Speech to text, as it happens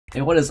Hey,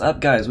 what is up,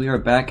 guys? We are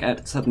back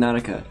at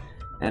Subnautica,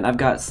 and I've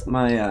got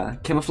my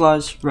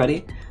camouflage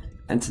ready,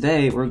 and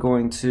today we're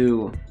going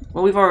to,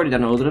 well, we've already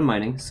done a little bit of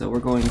mining, so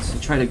we're going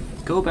to try to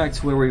go back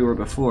to where we were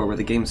before, where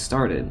the game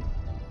started,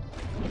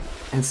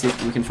 and see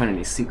if we can find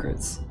any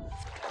secrets.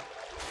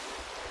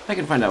 I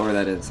can find out where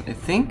that is. I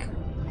think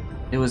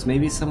it was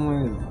maybe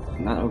somewhere,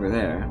 not over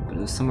there, but it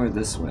was somewhere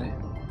this way.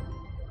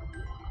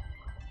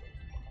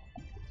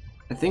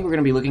 I think we're going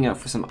to be looking out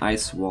for some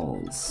ice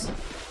walls.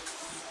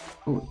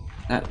 Ooh.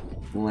 That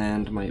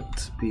land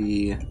might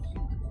be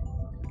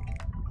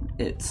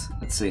it.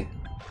 Let's see.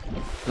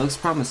 It looks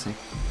promising.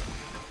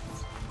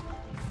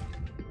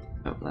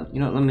 Oh, you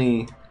know what, let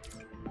me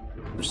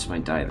push my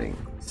diving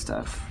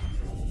stuff.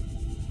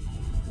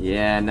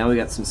 Yeah, now we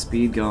got some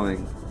speed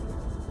going.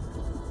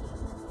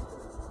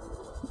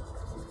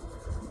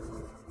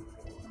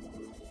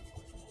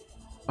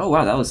 Oh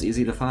wow, that was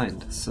easy to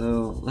find.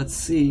 So let's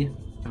see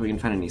if we can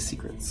find any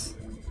secrets.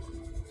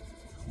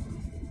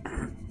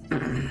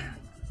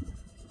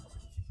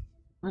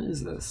 What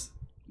is this?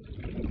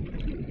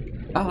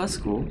 Oh, that's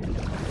cool.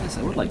 Yes,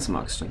 I would like some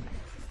oxygen.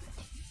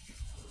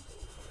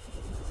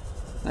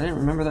 I didn't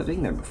remember that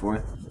being there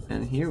before.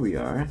 And here we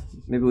are.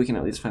 Maybe we can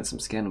at least find some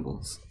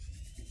scannables.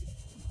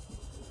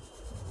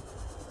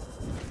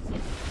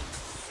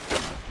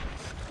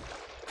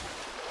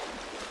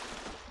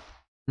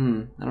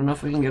 I don't know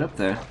if we can get up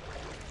there.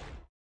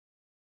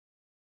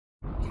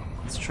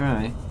 Let's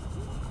try.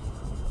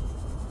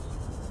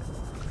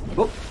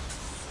 Oh!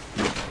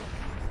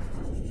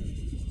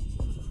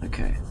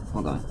 Okay,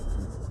 hold on.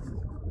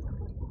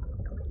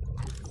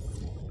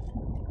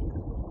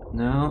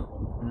 No.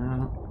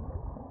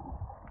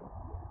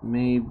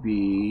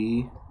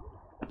 Maybe...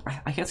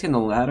 I can't scan the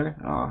ladder?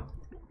 Aw.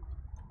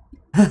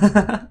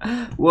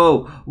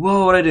 Whoa!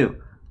 Whoa, what'd I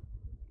do?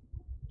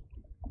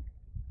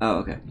 Oh,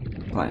 okay.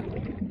 Climb.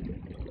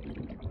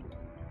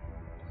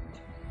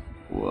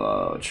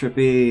 Whoa,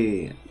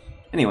 trippy.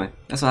 Anyway,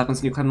 that's what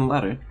happens when you climb the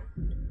ladder.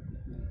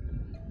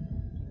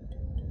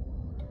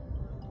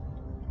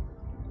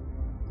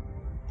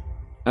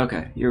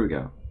 Okay, here we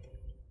go.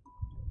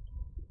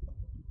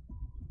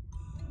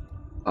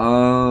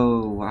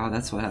 Oh, wow,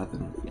 that's what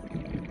happened.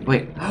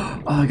 Wait,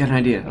 oh, I got an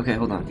idea. Okay,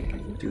 hold on.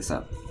 Do this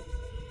up.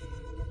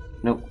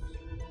 Nope.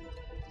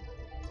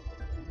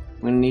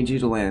 I'm gonna need you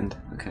to land.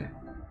 Okay.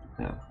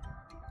 Now,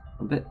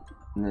 a bit,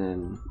 and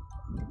then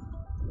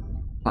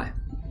fly.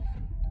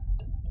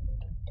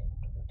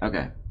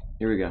 Okay,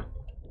 here we go.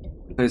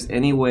 If there's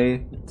any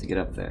way to get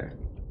up there,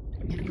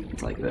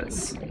 it's like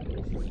this.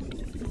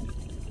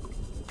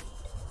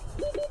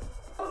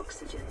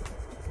 Oxygen.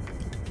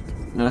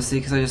 No, see,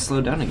 because I just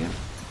slowed down again.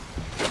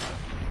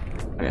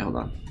 Okay, hold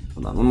on.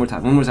 Hold on. One more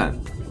time. I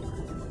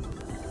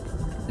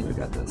think we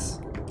got this.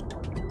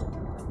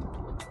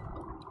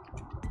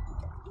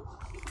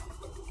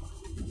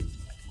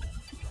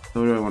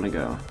 So where do I want to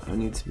go? I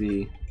need to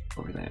be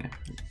over there.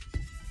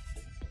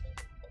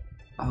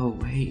 Oh,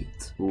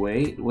 wait.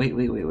 Wait.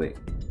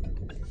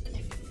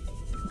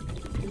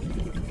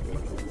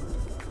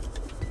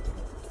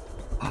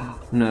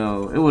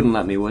 No, it wouldn't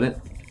let me, would it?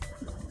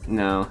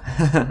 No.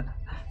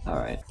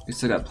 Alright, we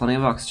still got plenty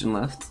of oxygen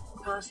left.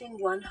 Passing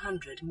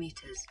 100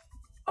 meters.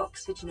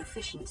 Oxygen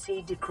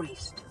efficiency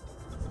decreased.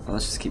 Oh,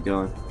 let's just keep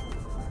going.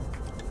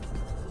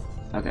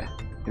 Okay,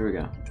 here we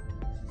go.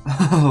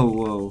 Oh,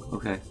 whoa,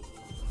 okay.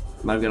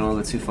 Might have gone a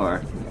little bit too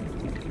far.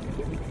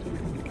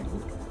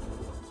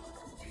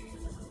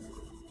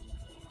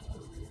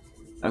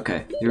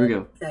 Okay, here we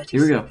go.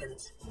 Here we go.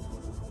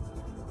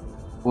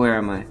 Where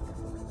am I?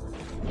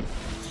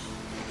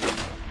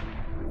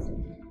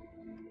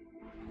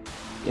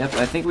 Yep,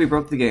 I think we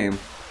broke the game.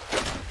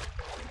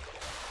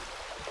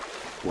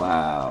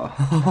 Wow.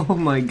 Oh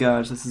my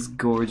gosh, this is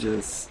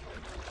gorgeous.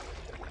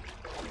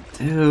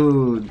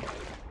 Dude.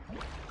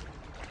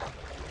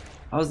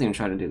 I wasn't even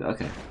trying to do that.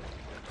 Okay.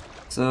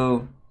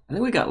 So, I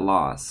think we got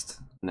lost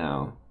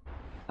now.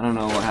 I don't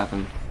know what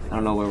happened. I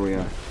don't know where we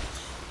are.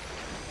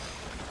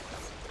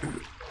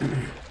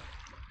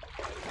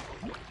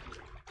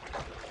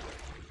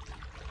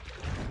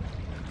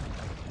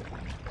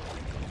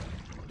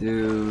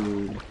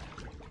 Dude.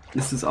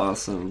 This is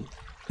awesome.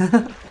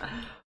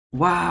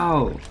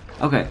 Wow!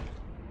 Okay,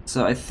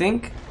 so I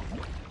think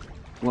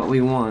what we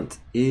want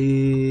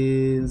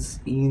is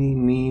eeny,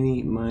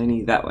 meeny,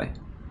 miny, that way.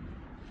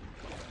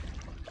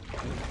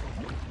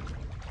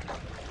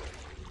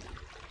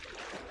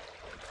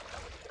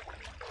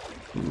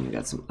 We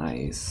got some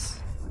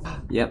ice.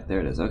 Yep, there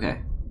it is.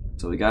 Okay,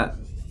 so we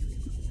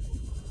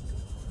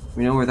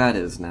know where that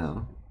is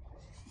now.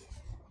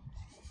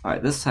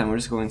 Alright, this time we're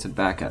just going to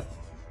back up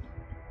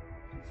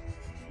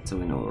until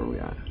we know where we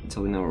are,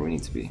 until we know where we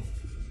need to be.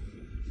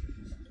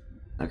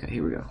 Okay,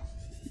 here we go.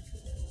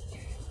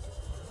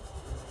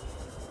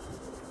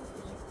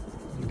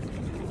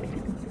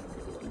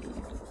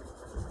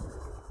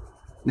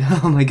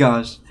 Oh my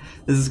gosh,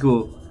 this is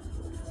cool.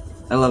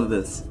 I love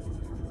this.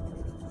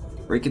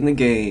 Breaking the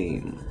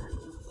game.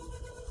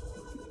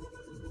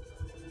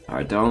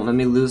 Alright, don't let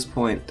me lose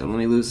point. Don't let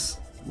me lose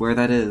where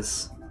that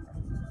is.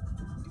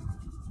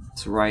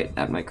 It's right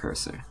at my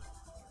cursor.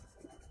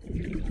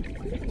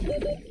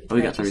 Oh,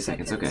 we got 30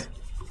 seconds. Okay.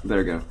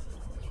 Better go.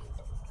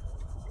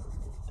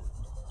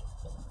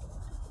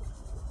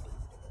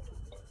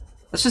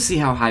 Let's just see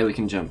how high we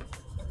can jump.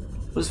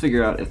 Let's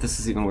figure out if this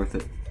is even worth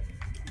it.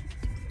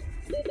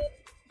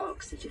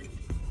 Oxygen.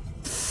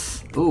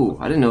 Ooh,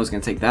 I didn't know it was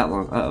gonna take that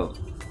long. Uh-oh.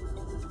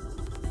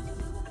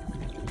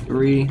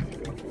 3.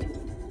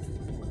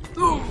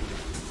 Ooh.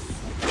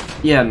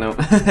 Yeah, no,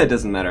 it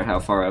doesn't matter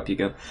how far up you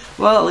go.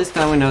 Well, at least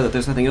now we know that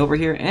there's nothing over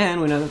here, and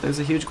we know that there's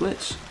a huge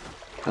glitch.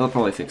 They'll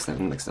probably fix that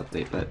in the next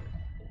update, but...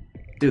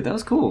 Dude, that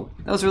was cool.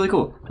 That was really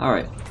cool.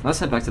 Alright, let's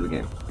head back to the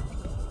game.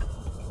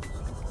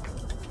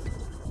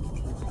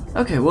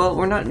 Okay, well,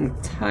 we're not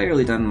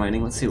entirely done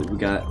mining. Let's see what we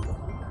got.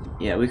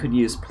 Yeah, we could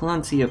use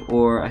plenty of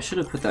ore. I should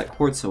have put that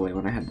quartz away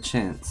when I had the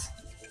chance.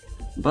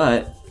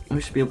 But,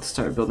 we should be able to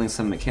start building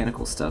some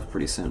mechanical stuff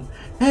pretty soon.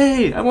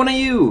 Hey, I'm one of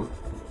you!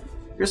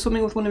 You're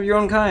swimming with one of your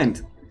own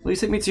kind. Will you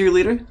take me to your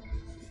leader?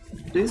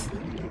 Please?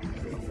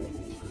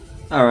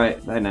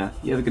 Alright, bye now.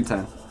 You have a good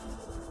time.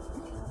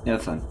 You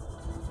have fun.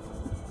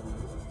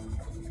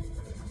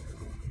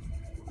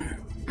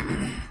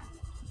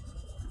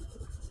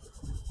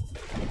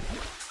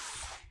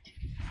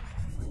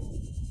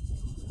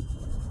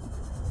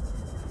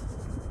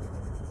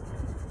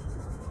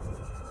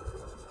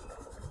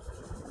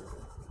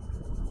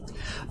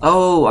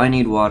 Oh, I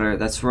need water.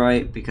 That's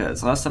right,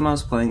 because last time I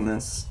was playing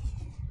this,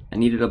 I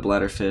needed a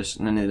bladderfish,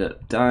 and I ended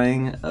up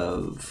dying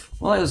of...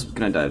 Well, I was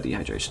gonna die of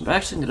dehydration, but I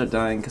actually ended up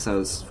dying because I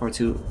was far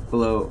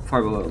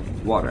below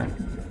water.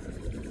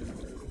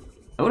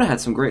 I would have had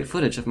some great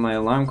footage if my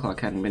alarm clock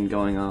hadn't been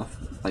going off,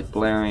 like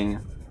blaring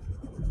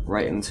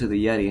right into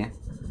the Yeti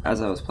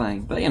as I was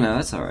playing. But you know,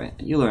 that's alright.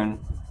 You learn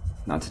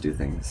not to do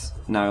things.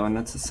 Now I learned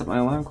not to set my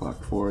alarm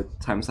clock for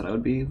times that I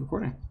would be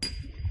recording.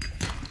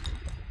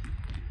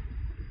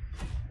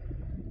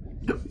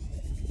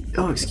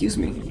 Oh, excuse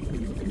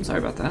me. Sorry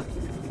about that.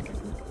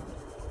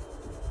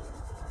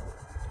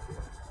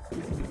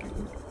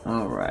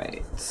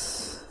 Alright.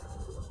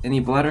 Any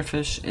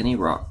bladderfish, any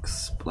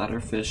rocks.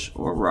 Bladderfish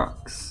or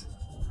rocks.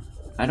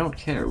 I don't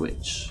care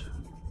which.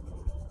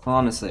 Well,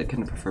 honestly, I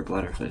couldn't prefer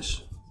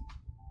bladderfish.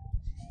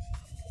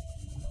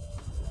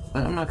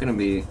 But I'm not gonna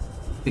be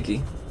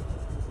picky.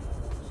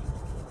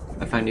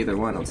 If I find either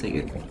one, I'll take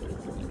it.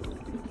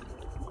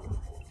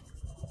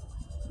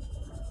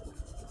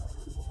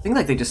 I think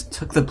like they just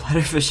took the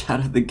bladderfish out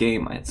of the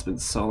game. It's been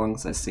so long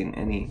since I've seen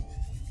any.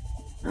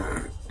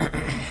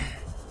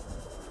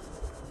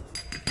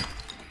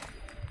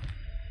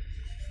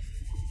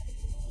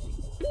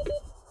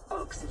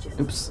 Oxygen.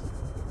 Oops.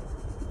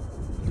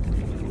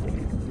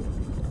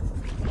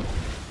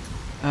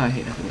 Oh, I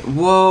hate having it.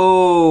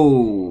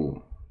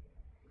 Whoa!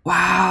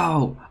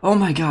 Wow! Oh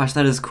my gosh,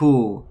 that is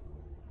cool.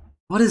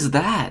 What is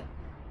that?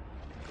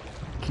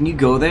 Can you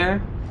go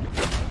there?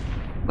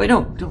 Wait,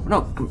 no,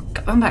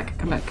 come back,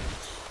 come back.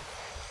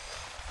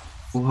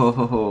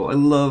 Whoa, I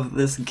love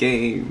this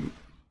game.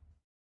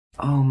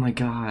 Oh my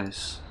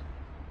gosh.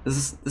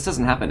 This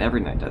doesn't happen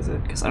every night, does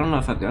it? Because I don't know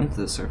if I've gone to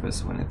the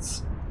surface when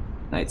it's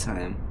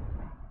nighttime.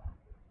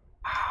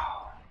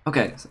 Wow.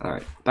 Okay, so,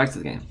 alright, back to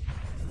the game.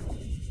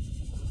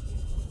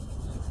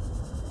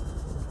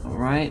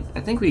 Alright, I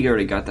think we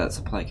already got that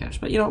supply cache,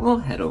 but you know, we'll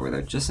head over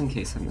there just in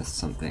case I missed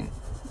something.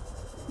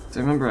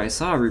 So remember, I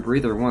saw a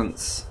rebreather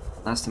once,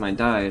 last time I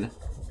died.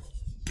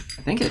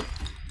 I think it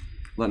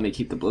let me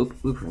keep the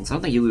blueprints. I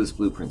don't think you lose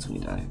blueprints when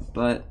you die,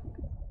 but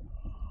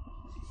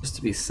just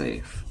to be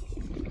safe.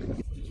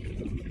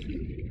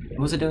 What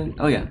was it doing?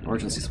 Oh yeah,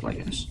 emergency supply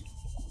cache.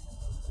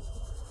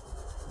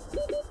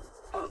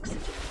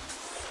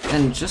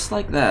 And just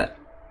like that,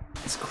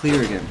 it's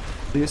clear again.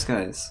 Clear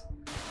skies.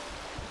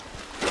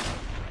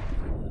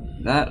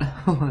 That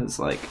was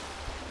like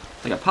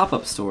a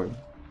pop-up storm.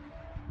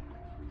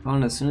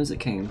 Gone as soon as it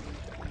came.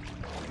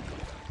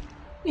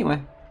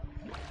 Anyway.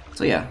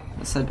 So yeah,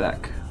 let's head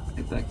back.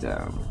 Get back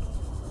down.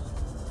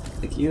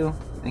 Thank you.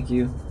 Thank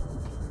you.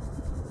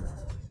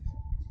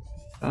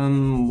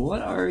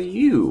 What are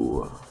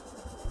you?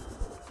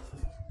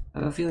 I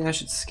have a feeling I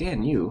should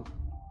scan you.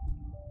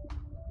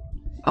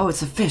 Oh,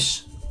 it's a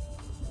fish!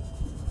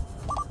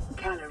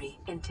 Calorie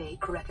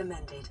intake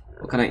recommended.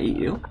 Well, can I eat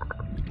you?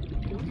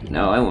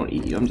 No, I won't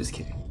eat you, I'm just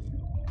kidding.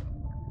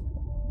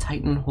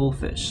 Titan whole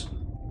fish.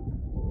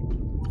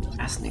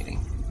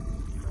 Fascinating.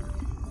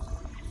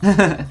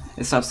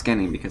 It stopped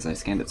scanning because I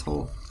scanned its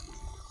hole.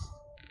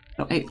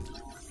 Oh, hey.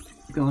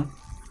 Keep going.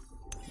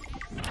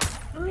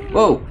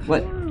 Whoa!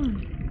 What?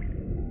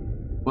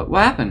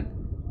 What happened?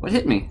 What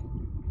hit me?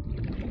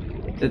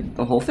 Did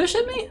the whole fish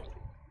hit me?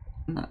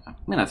 I'm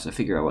gonna have to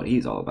figure out what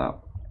he's all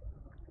about.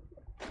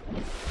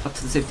 Up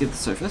to the safety of the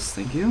surface,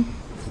 thank you.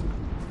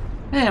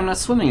 Hey, I'm not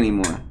swimming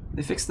anymore.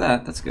 They fixed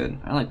that, that's good.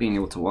 I like being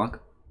able to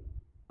walk.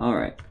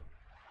 Alright.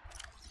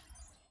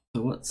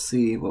 So let's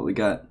see what we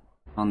got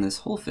on this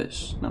whole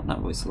fish. No,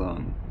 not voice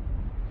alone.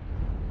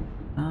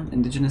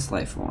 Indigenous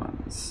life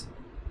forms.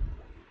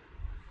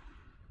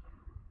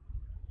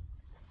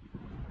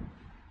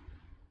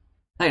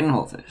 Titan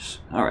whole fish.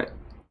 Alright.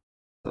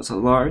 So it's a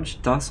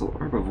large, docile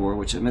herbivore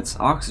which emits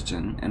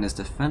oxygen and is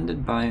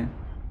defended by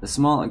the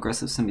small,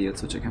 aggressive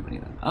symbiotes which accompany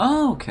them.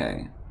 Oh,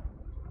 okay.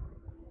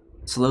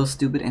 Slow,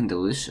 stupid, and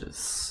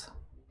delicious.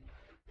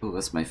 Oh,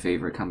 that's my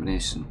favorite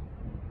combination.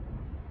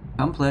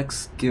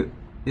 Complex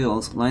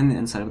gills line the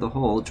inside of the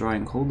hole,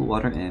 drawing cold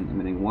water in,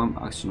 emitting warm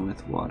oxygen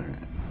with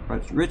water.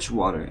 Rich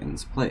water in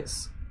its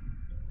place.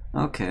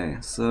 Okay,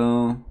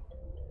 so...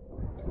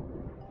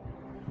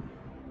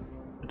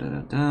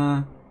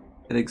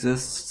 It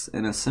exists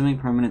in a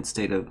semi-permanent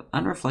state of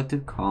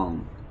unreflective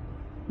calm.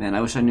 Man,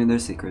 I wish I knew their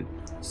secret.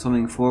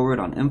 Swimming forward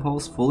on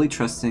impulse, fully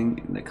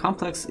trusting in the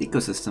complex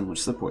ecosystem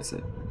which supports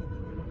it.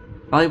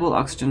 Valuable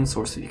oxygen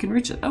source if you can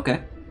reach it.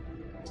 Okay.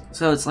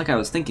 So it's like I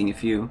was thinking,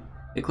 if you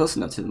get close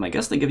enough to them, I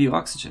guess they give you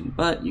oxygen,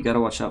 but you gotta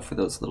watch out for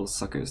those little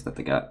suckers that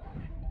they got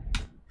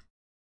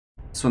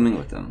swimming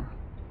with them.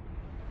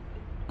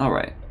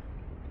 Alright.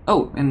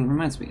 Oh, and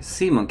reminds me,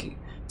 sea monkey.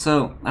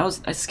 So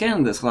I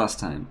scanned this last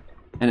time,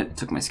 and it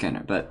took my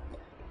scanner, but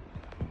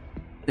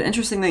the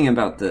interesting thing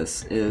about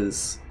this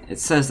is it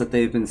says that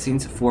they've been seen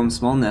to form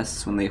small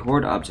nests when they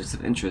hoard objects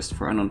of interest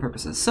for unknown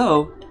purposes.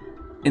 So,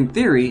 in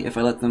theory, if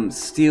I let them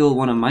steal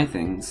one of my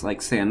things,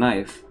 like say a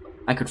knife,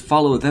 I could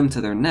follow them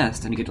to their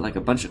nest and get like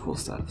a bunch of cool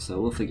stuff.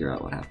 So we'll figure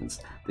out what happens.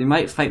 They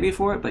might fight me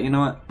for it, but you know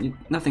what?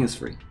 Nothing is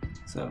free.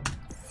 So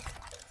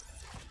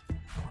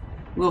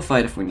we'll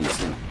fight if we need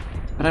to.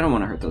 But I don't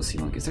want to hurt those sea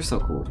monkeys. They're so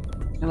cool.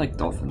 They're like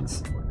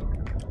dolphins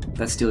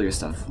that steal your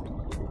stuff.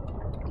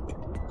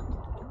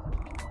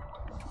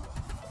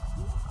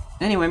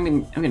 Anyway,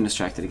 I'm getting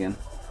distracted again.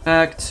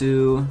 Back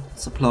to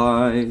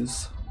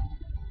supplies.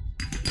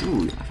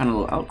 Ooh, I found a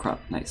little outcrop.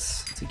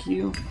 Nice. Thank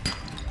you.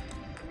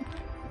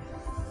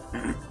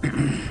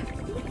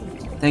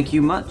 Thank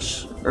you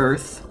much,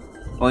 Earth.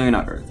 Well, you're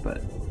not Earth,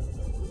 but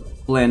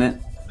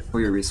planet for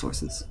your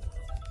resources.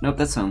 Nope,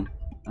 that's home.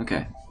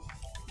 Okay.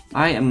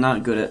 I am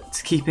not good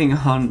at keeping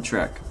on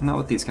track. Not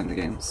with these kinds of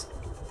games.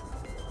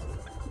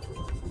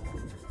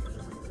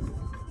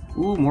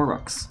 Ooh, more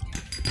rocks.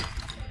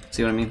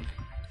 See what I mean?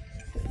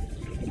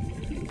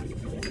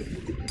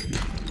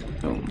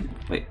 Boom.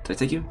 Wait, did I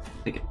take you?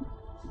 Take it.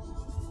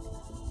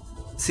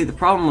 See, the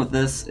problem with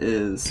this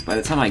is, by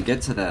the time I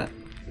get to that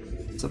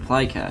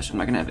supply cache, I'm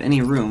not gonna have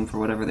any room for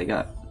whatever they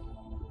got.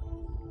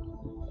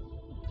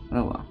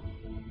 Oh well.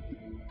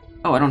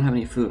 Oh, I don't have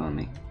any food on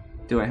me.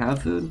 Do I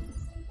have food?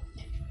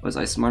 Was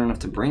I smart enough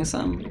to bring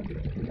some?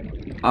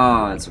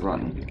 Ah, it's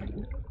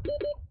rotten.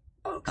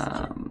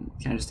 Can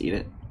I just eat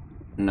it?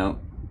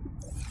 Nope.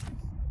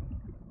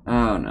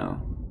 Oh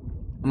no.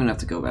 I'm gonna have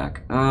to go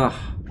back. Ugh.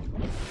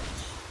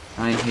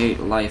 I hate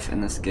life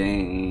in this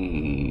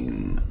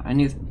game. I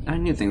knew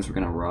things were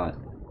gonna rot.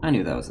 I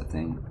knew that was a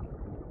thing.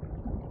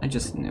 I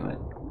just knew it.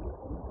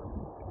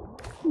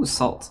 Ooh,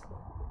 salt.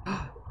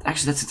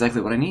 Actually, that's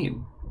exactly what I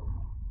need.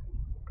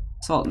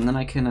 Salt, and then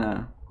I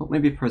can,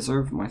 maybe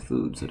preserve my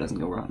food so it doesn't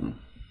go rotten.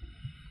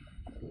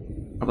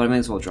 Oh, but I may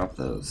as well drop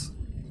those.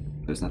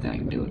 There's nothing I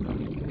can do with them.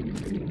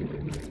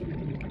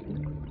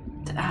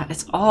 Ah,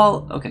 it's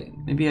all... Okay,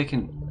 maybe I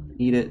can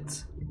eat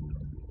it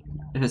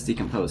if it's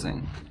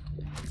decomposing.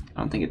 I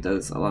don't think it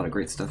does a lot of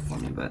great stuff for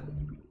me, but...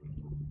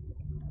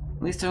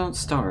 At least I don't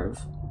starve.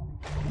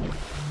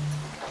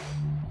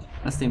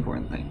 That's the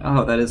important thing.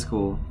 Oh, that is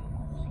cool.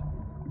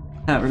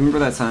 Yeah, remember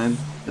that time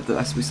that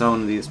we saw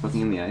one of these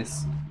poking in the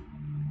ice?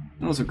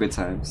 Those were good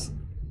times.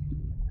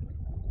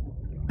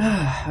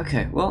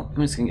 Okay, well,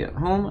 I'm just gonna get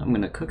home, I'm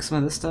gonna cook some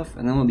of this stuff,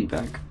 and then we'll be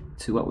back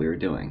to what we were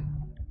doing.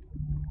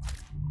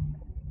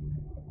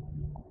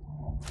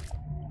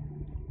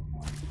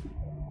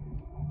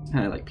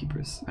 I like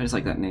peepers. I just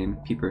like that name,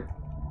 Peeper.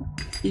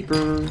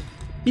 Peeper!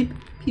 Peep!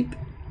 Peep!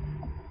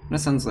 That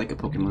sounds like a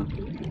Pokemon.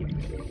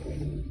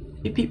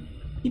 Peep! Peep!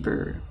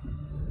 Peeper!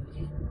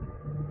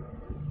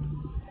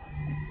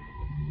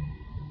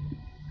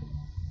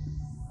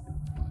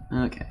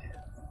 Okay,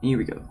 here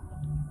we go.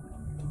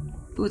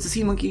 Ooh, it's a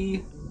sea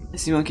monkey! Hey,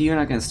 sea monkey, you're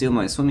not gonna steal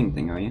my swimming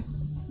thing, are you?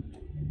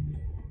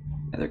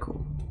 Yeah, they're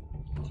cool.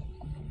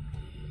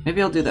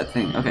 Maybe I'll do that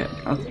thing. Okay,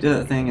 I'll do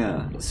that thing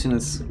as soon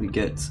as we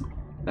get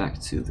back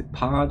to the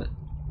pod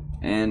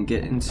and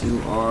get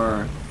into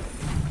our...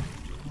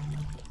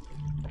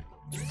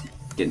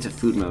 get into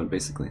food mode,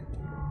 basically.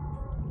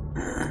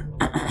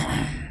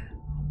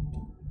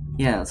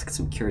 Yeah, let's get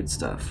some cured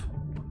stuff.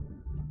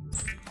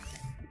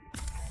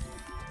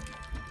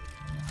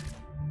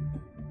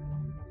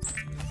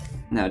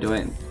 Now, do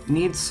I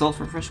need salt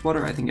for fresh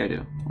water? I think I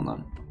do. Hold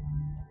on.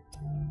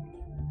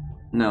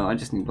 No, I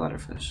just need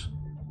bladderfish.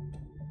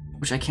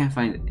 Which I can't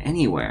find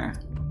anywhere.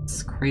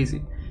 It's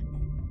crazy.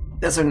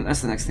 That's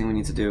the next thing we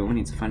need to do. We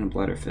need to find a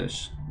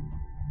bladderfish.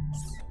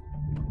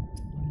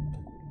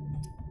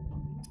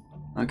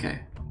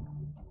 Okay.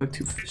 Cook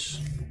 2 fish.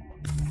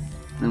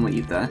 Then we'll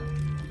eat that.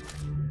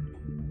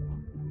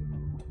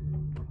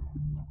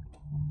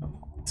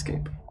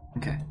 Escape.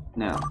 Okay,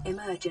 now.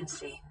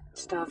 Emergency.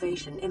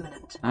 Starvation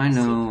imminent. I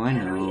know.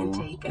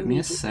 Give me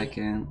a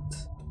second.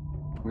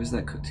 Where's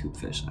that cooked tube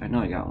fish? I know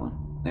I got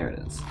one. There it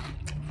is.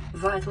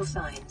 Vital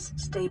signs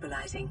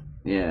stabilizing.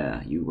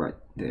 Yeah, you right.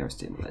 They are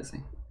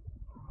stabilizing.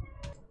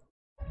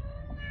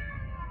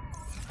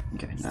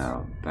 Okay,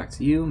 now back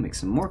to you. Make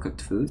some more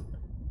cooked food.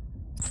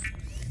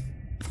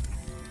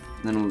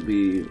 Then we'll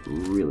be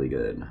really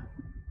good.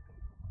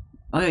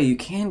 Oh yeah, you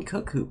can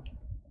cook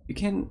You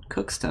can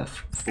cook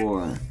stuff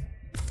for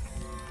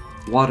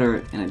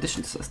water in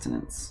addition to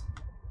sustenance.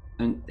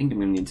 I think I'm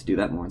gonna need to do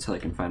that more until I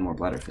can find more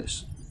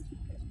bladderfish.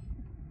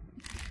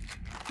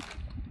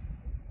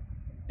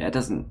 Yeah, it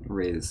doesn't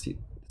raise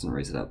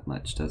it up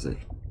much, does it?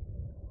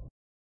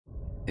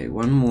 Okay,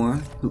 one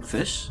more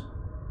hoopfish.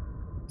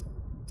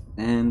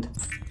 And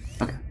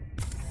okay.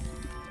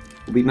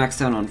 We'll be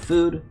maxed out on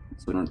food,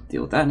 so we don't have to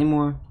deal with that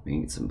anymore. We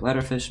can get some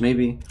bladderfish,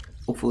 maybe,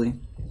 hopefully.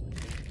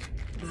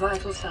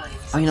 Vital signs.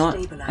 Oh, you know what?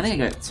 I think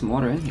I got some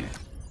water in here.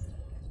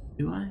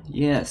 Do I?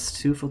 Yes,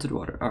 2 filtered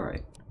water.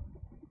 Alright.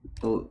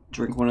 We'll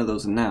drink one of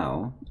those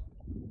now.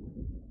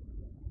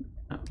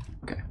 Oh,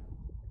 okay.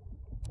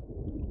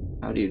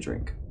 How do you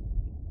drink?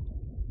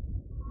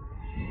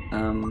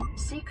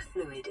 Seek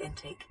fluid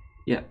intake.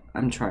 Yeah,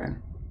 I'm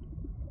trying.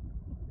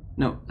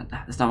 No,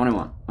 that's not what I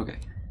want. Okay.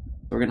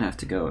 We're gonna have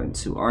to go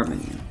into our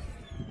menu.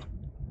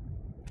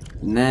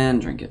 And then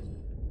drink it.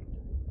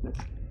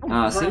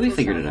 See, we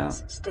figured it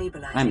out.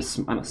 I'm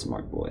a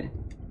smart boy.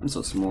 I'm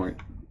so smart.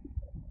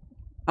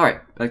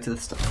 Alright, back to the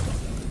stuff.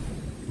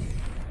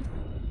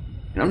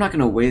 You know, I'm not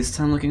gonna waste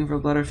time looking for a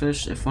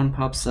bladderfish. If one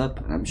pops up,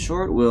 and I'm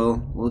sure it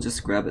will, we'll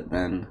just grab it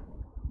then.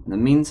 In the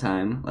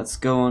meantime, let's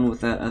go on with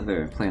that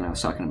other plan I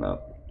was talking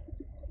about.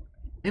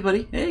 Hey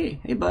buddy, hey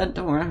bud,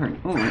 don't worry, I heard.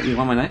 Oh, you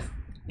want my knife?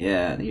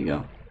 Yeah, there you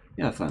go.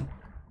 You have fun.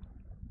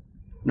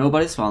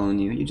 Nobody's following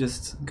you, you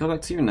just go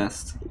back to your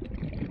nest.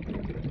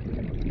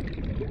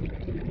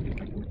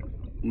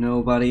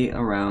 Nobody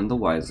around the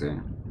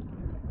wiser.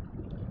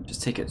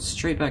 Just take it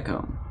straight back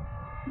home.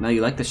 Now you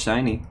like the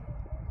shiny.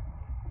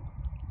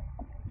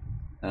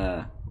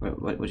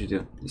 What'd you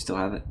do? You still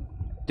have it?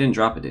 Didn't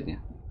drop it, did you?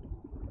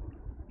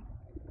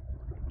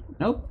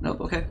 Nope,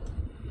 okay.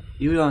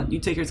 You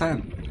take your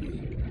time.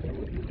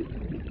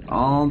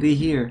 I'll be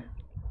here.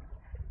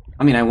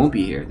 I mean, I won't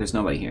be here. There's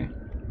nobody here.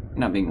 You're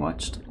not being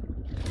watched.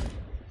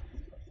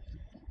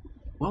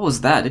 What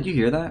was that? Did you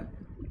hear that?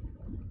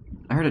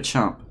 I heard a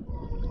chomp.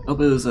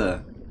 Hope it was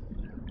a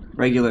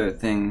regular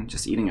thing,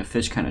 just eating a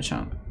fish kind of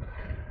chomp.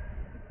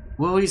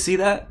 Whoa, you see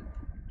that?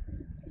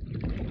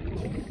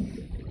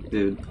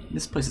 Dude,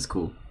 this place is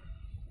cool.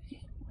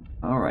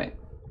 Alright.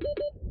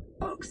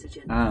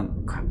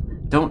 Oxygen. Crap.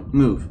 Don't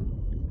move.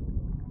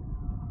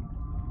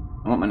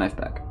 I want my knife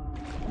back.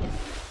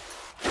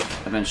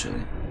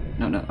 Eventually.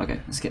 No, okay,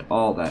 let's get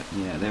all that.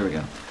 Yeah, there we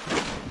go.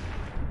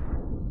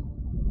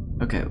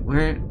 Okay,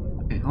 where...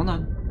 Okay, hold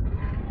on.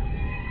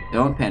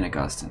 Don't panic,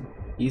 Austin.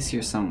 He's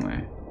here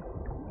somewhere.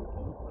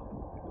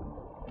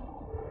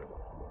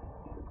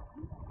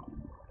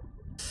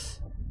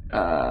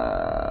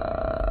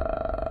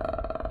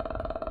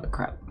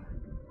 Crap.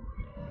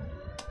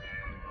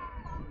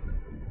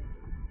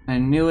 I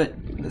knew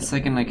it. The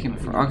second I came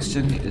for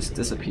oxygen, he just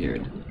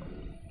disappeared.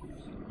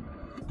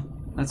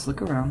 Let's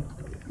look around.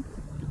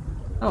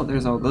 Oh,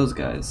 there's all those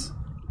guys.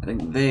 I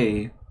think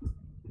they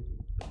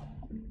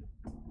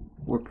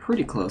were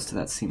pretty close to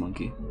that sea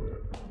monkey.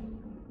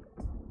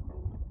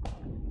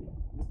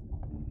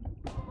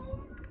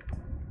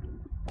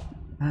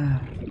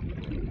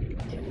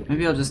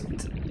 Maybe I'll just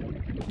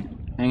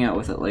hang out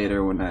with it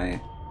later when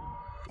I...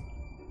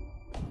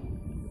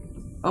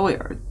 Oh wait,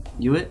 are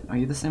you it? Are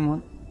you the same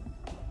one?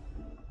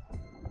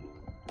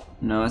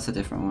 No, that's a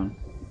different one.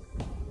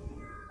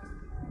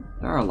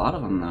 There are a lot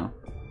of them though,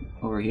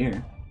 over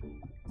here.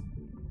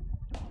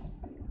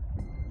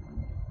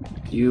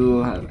 You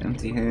have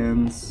empty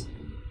hands.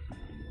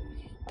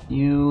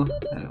 You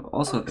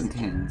also have empty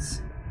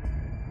hands.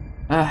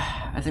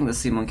 I think the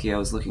sea monkey I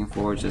was looking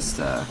for just,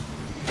 I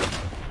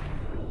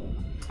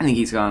think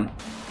he's gone.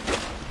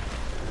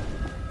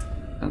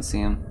 Don't see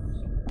him.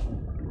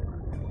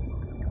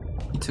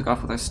 He took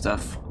off with our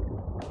stuff.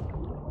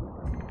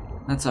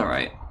 That's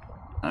alright.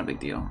 Not a big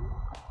deal.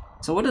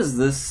 So what does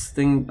this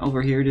thing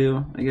over here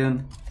do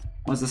again?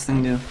 What does this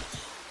thing do?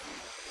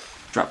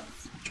 Drop.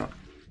 Drop.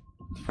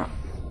 Drop.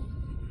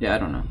 Yeah, I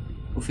don't know.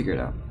 We'll figure it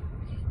out.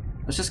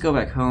 Let's just go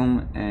back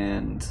home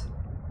and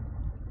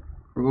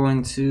we're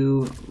going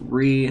to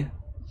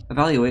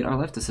re-evaluate our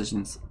life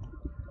decisions.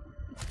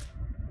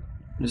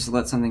 Just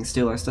let something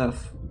steal our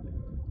stuff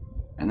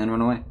and then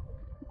run away.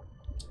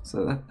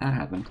 So that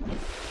happened.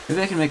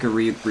 Maybe I can make a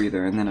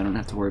rebreather and then I don't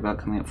have to worry about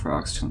coming up for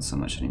oxygen so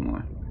much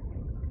anymore.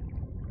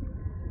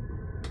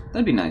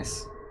 That'd be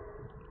nice.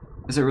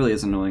 Because it really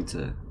is annoying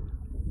to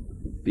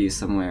be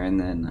somewhere and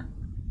then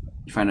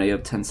you find out you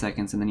have 10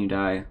 seconds and then you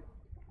die.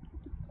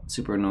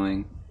 Super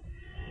annoying.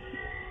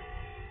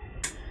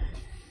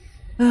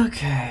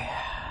 Okay.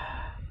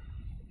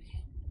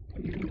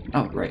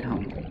 Oh, right,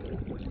 home.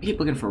 I keep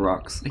looking for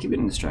rocks. I keep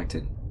getting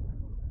distracted.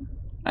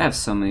 I have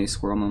so many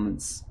squirrel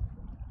moments.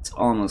 It's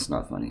almost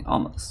not funny.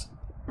 Almost.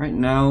 Right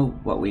now,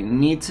 what we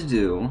need to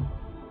do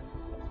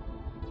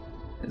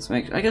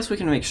I guess we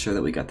can make sure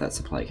that we got that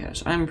supply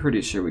cache. I'm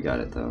pretty sure we got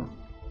it though.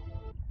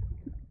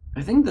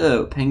 I think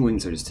the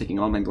penguins are just taking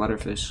all my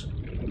bladderfish.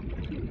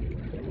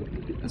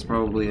 That's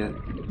probably it.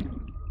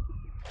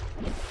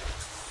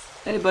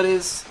 Hey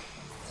buddies!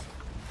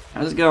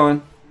 How's it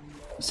going?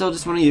 I'm still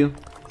just one of you.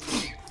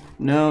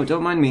 No,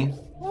 don't mind me.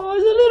 Oh,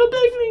 it's a little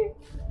pygmy!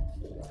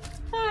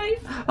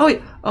 Hi! Oh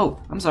wait! Oh,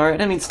 I'm sorry, I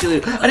didn't mean to steal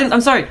you.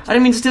 I'm sorry! I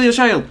didn't mean to steal your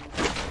child!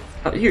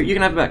 Oh, here, you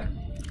can have it back.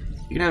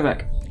 You can have it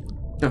back.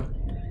 Go.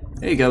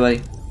 There you go,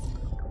 buddy.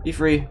 Be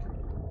free.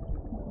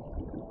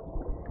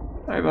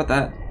 Sorry about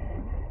that.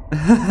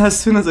 As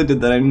soon as I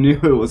did that, I knew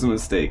it was a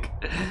mistake.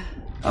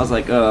 I was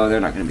like, oh,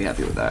 they're not going to be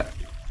happy with that.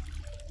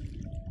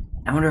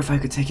 I wonder if I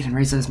could take it and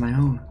raise it as my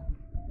own.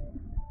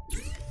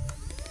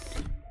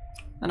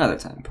 Another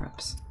time,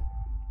 perhaps.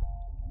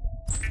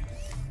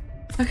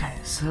 Okay,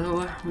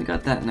 so we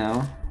got that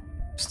now.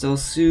 Still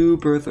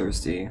super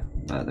thirsty,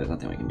 but there's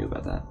nothing we can do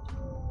about that.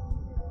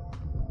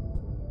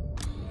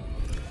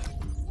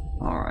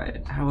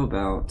 Alright, how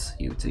about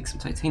you take some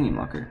titanium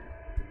locker?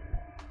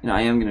 You know,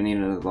 I am gonna need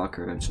another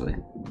locker eventually.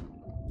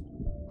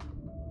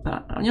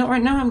 You know,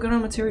 right now I'm good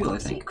on material, I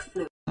think.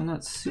 I'm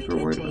not super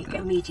worried about that.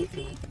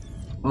 Immediately.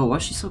 Oh, why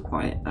is she so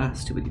quiet? Ah,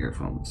 stupid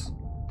earphones.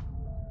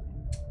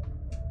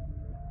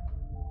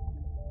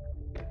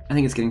 I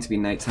think it's getting to be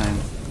nighttime.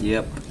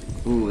 Yep.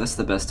 Ooh, that's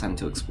the best time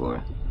to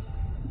explore.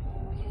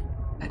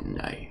 At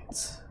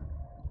night.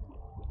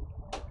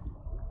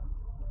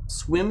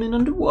 Swimming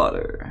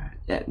underwater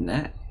at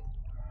night.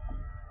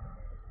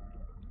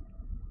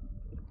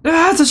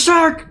 Ah, it's a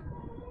shark!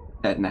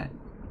 At night.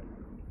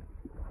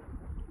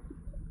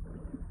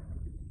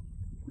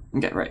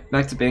 Okay, right.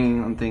 Back to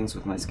banging on things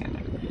with my scanner.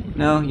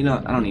 No, you know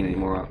what? I don't need any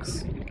more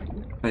rocks.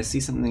 If I see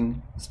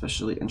something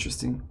especially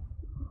interesting,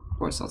 of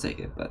course I'll take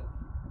it, but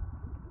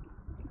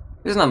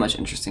there's not much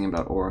interesting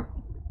about ore.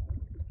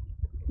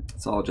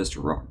 It's all just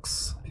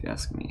rocks, if you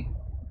ask me.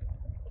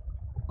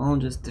 All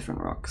just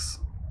different rocks.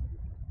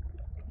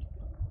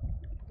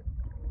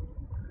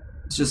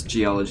 It's just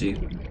geology.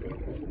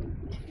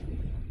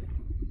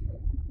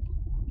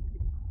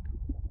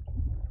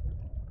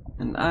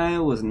 And I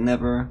was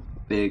never a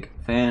big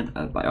fan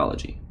of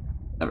biology.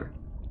 Ever.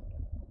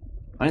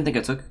 I didn't think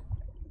I took...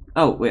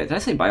 Oh, wait, did I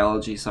say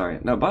biology? Sorry.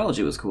 No,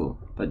 biology was cool.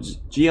 But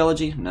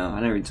geology? No, I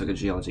never even took a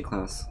geology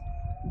class.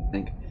 I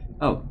think.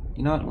 Oh,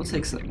 you know what? We'll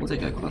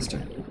take a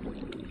cluster.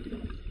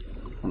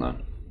 Hold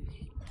on.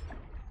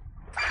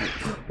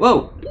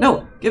 Whoa!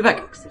 No! Get back!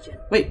 Oxygen.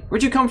 Wait,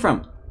 where'd you come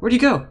from? Where'd you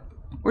go?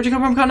 Where'd you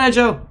come from, Cotton Eye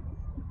Joe?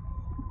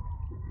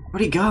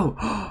 Where'd he go?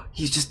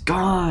 He's just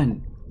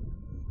gone!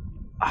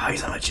 Oh,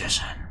 he's a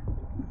magician.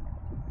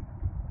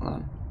 Hold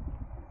on.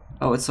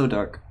 Oh, it's so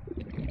dark.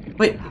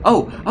 Wait,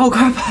 oh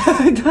crap!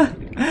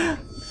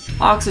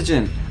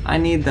 Oxygen! I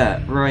need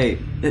that, right.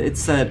 It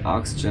said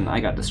oxygen. I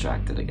got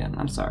distracted again.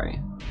 I'm sorry.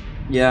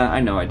 Yeah,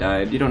 I know I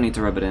died. You don't need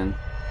to rub it in.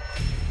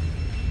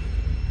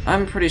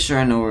 I'm pretty sure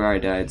I know where I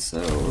died, so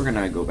we're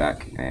gonna go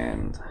back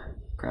and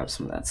grab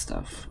some of that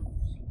stuff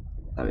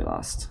that we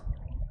lost.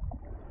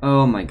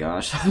 Oh my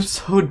gosh, I'm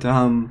so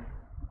dumb.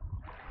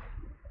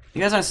 You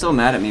guys aren't still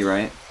mad at me,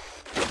 right?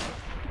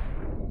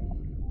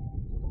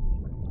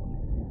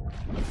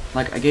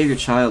 Like, I gave your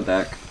child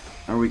back.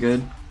 Are we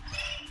good?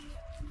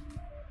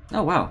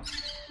 Oh, wow.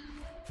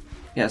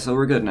 Yeah, so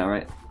we're good now,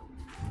 right?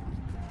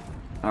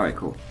 Alright,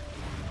 cool.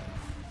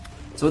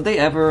 So would they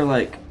ever,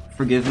 like,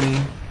 forgive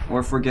me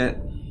or forget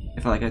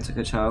if, like, I took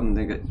a child and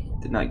they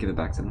did not give it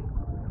back to them?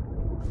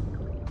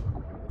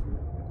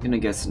 I'm gonna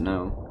guess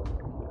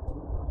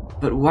no.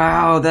 But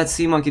wow, that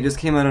sea monkey just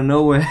came out of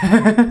nowhere.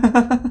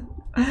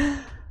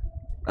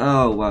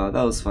 Oh, wow,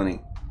 that was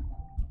funny.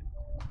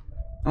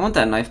 I want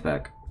that knife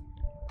back,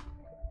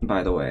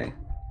 by the way.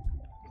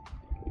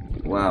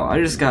 Wow, I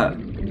just got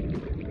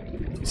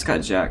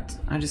jacked.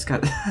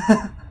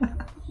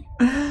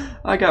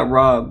 I got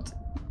robbed.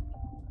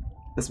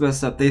 That's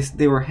messed up.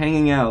 They were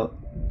hanging out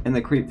in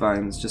the creep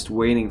vines just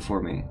waiting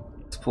for me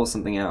to pull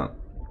something out.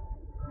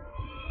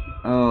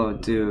 Oh,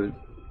 dude.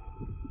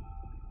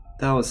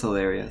 That was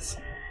hilarious.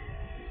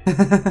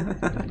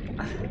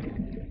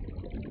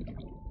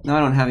 Now I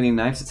don't have any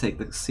knives to take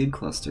the seed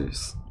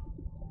clusters.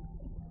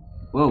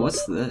 Whoa,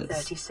 what's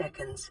this? 30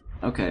 seconds.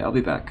 Okay, I'll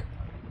be back.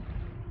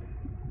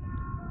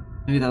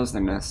 Maybe that was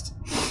their nest.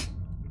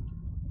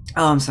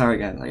 Oh, I'm sorry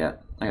guys,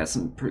 I got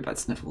some pretty bad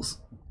sniffles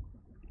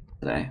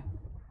today.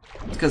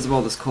 It's because of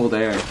all this cold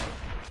air.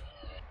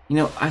 You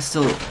know, I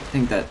still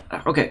think that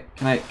okay,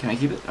 can I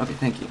keep it? Okay,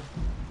 thank you.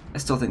 I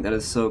still think that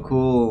is so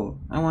cool.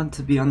 I want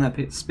to be on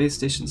that space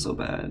station so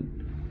bad.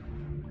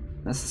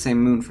 That's the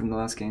same moon from the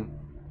last game,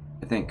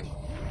 I think.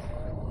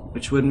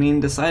 Which would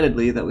mean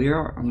decidedly that we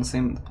are on the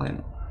same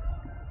planet.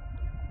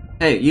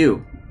 Hey,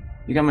 you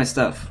got my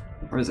stuff.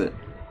 Where is it?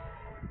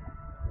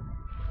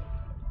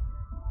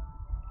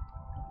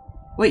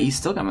 Wait, you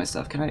still got my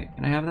stuff. Can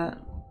I have that?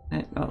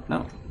 Hey, oh,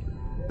 no.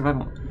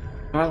 Survival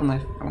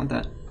knife. I want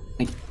that.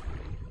 Thank you.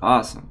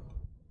 Awesome.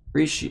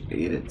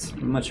 Appreciate it.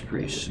 Much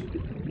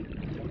appreciated.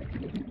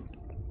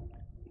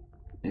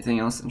 Anything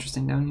else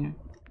interesting down here?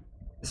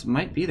 This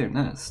might be their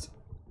nest.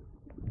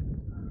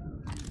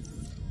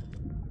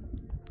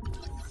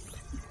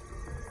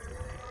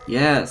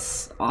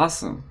 Yes,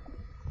 awesome.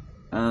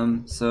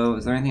 So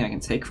is there anything I can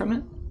take from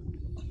it?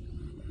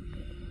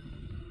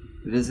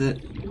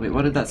 Visit. Wait,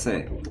 what did that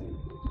say?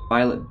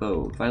 Violet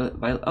bow.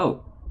 Violet.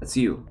 Oh, that's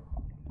you.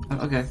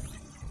 Oh, okay.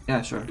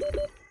 Yeah, sure.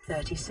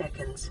 30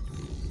 seconds.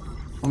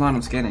 Hold on,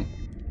 I'm scanning.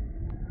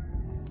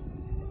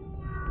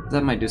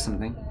 That might do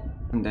something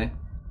someday.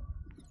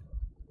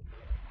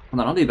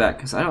 Hold on, I'll be back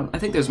because I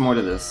think there's more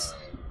to this.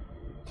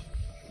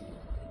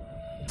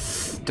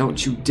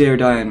 Don't you dare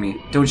die on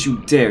me! Don't you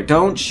dare!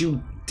 Don't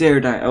you dare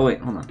die! Oh wait,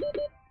 hold on.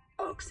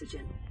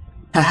 Oxygen.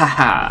 Ha ha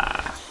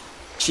ha!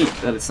 Cheat.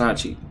 That is not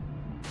cheat.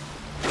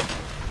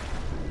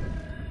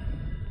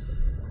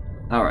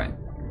 Alright.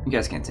 You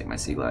guys can't take my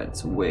sea glide.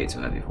 It's way too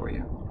heavy for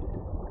you.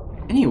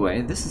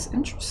 Anyway, this is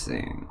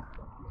interesting.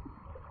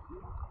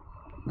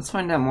 Let's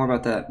find out more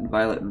about that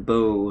violet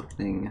bow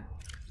thing.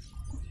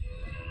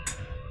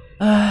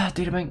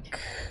 Databank.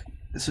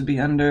 This would be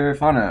under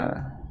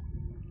fauna.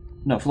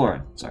 No,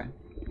 flora. Sorry.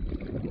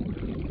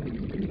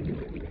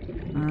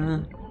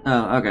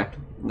 Oh, okay.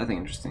 Nothing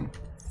interesting.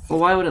 Well,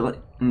 why would it let...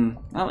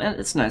 Oh,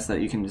 it's nice that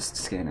you can just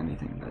scan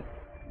anything, but...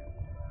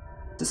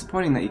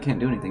 disappointing that you can't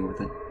do anything with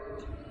it.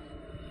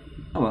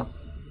 Oh well.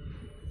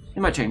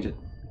 You might change it.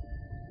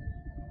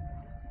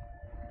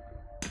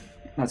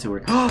 Not too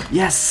worried. Oh,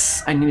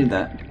 yes! I needed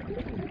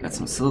that. Got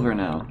some silver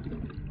now.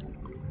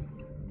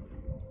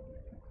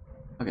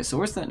 Okay, so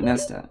where's that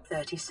nest at?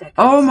 30 seconds.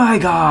 Oh my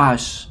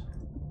gosh!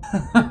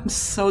 I'm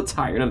so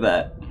tired of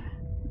that.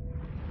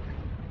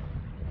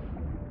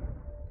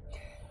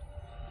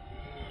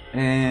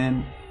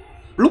 And...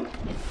 bloop!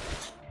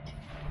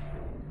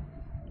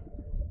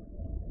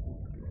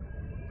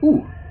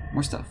 Ooh,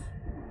 more stuff.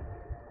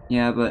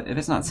 Yeah, but if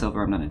it's not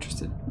silver, I'm not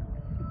interested.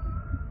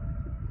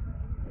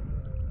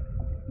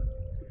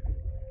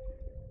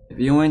 If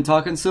you ain't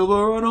talking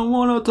silver, I don't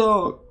wanna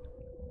talk!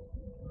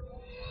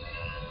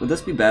 Would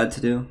this be bad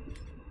to do?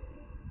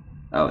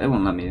 Oh, it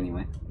won't let me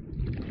anyway.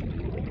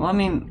 Well, I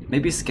mean,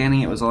 maybe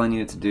scanning it was all I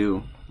needed to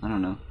do. I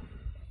don't know.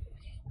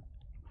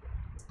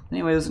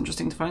 Anyway, it was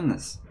interesting to find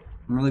this.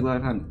 I'm really glad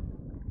I found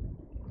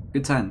it.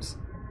 Good times.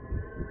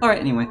 Alright,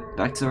 anyway,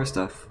 back to our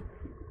stuff.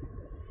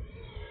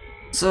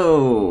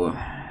 So,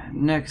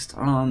 next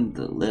on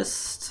the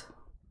list...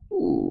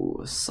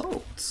 Ooh,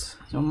 salt.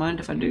 Don't mind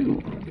if I do.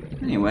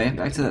 Anyway,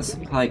 back to that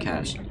supply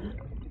cache.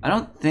 I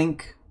don't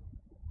think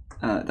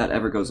that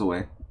ever goes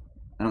away.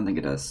 I don't think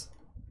it does.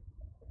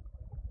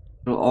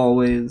 It'll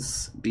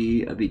always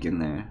be a beacon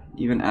there,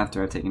 even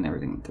after I've taken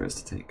everything there is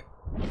to take.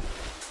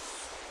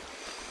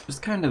 It's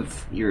kind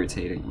of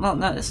irritating. Well,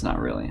 no, it's not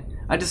really.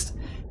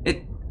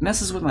 It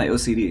messes with my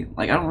OCD.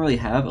 Like, I don't really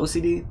have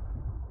OCD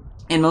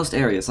in most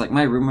areas. Like,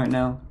 my room right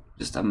now,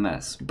 just a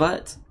mess.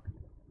 But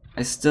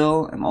I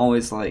still am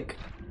always like,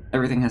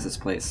 everything has its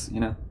place, you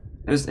know?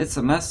 It's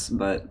a mess,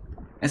 but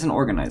it's an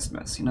organized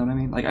mess, you know what I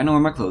mean? Like, I know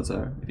where my clothes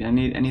are. If I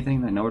need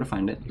anything, I know where to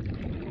find it.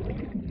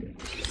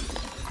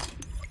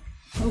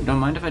 Oh, don't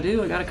mind if I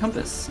do, I got a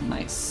compass.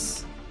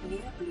 Nice.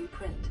 New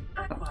blueprint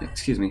Oh, acquired.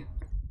 excuse me.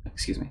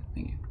 Excuse me,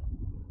 thank you.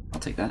 I'll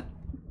take that.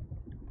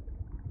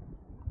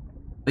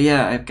 But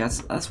yeah,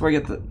 that's where I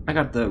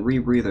got the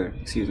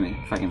rebreather, excuse me,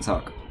 if I can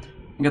talk.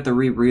 I got the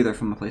rebreather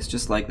from a place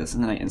just like this,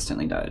 and then I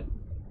instantly died.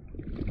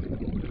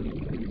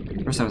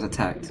 First I was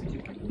attacked,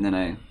 and then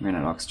I ran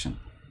out of oxygen.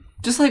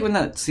 Just like when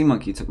that sea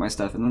monkey took my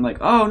stuff, and I'm like,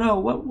 oh no,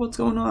 what's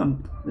going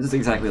on? This is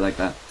exactly like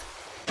that.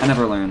 I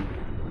never learn.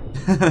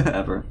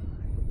 Ever.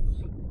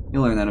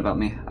 You'll learn that about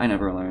me. I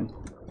never learn.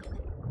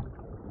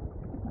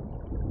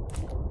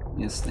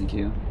 Yes, thank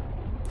you.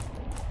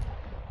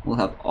 We'll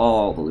have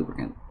all the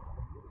lubricant.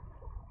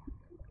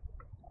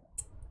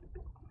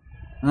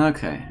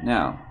 Okay,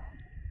 now.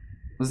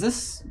 Was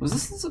this the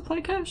supply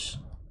cache?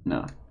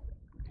 No.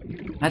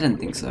 I didn't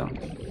think so.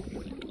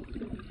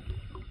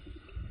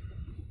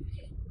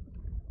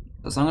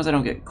 As long as I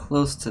don't get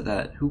close to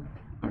that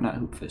not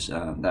hoopfish,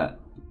 that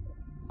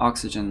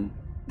oxygen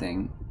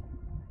thing,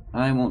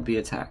 I won't be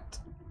attacked.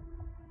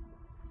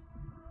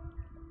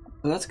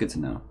 So that's good to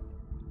know.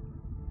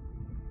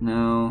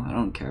 No, I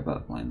don't care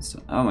about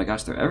limestone. Oh my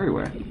gosh, they're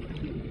everywhere.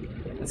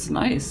 That's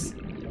nice,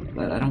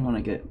 but I don't want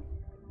to get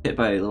hit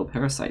by little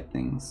parasite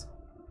things.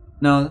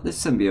 No, they're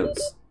symbiotes.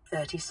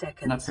 30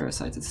 seconds. Not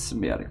parasites, it's a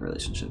symbiotic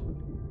relationship.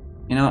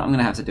 You know what, I'm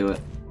gonna have to do it.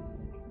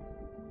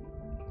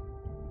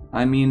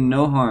 I mean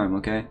no harm,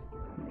 okay?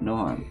 No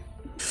harm.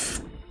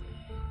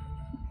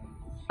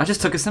 I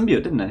just took a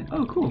symbiote, didn't I?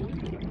 Oh, cool.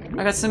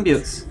 I got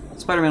symbiotes.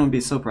 Spider-Man would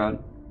be so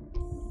proud.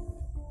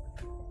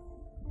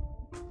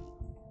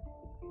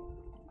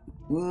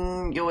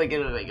 Get away,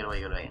 get away, get away,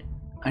 get away.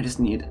 I just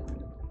need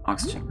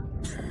oxygen.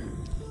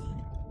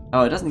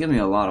 Oh, it doesn't give me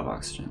a lot of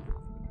oxygen.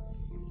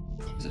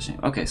 It's a shame.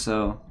 Okay,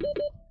 so...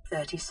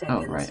 30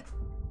 seconds. Oh, right.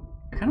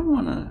 I kind of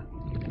want to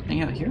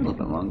hang out here a little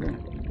bit longer.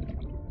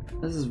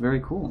 This is very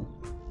cool.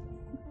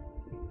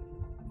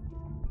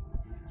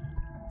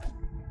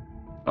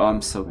 Oh,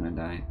 I'm so gonna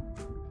die.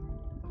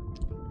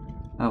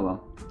 Oh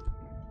well.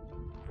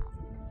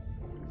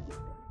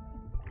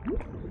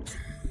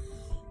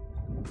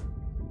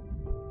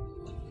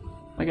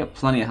 I got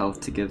plenty of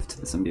health to give to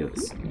the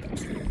symbiotes.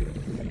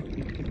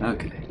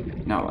 Okay,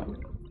 now what?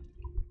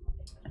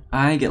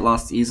 I get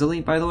lost easily,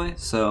 by the way,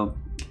 so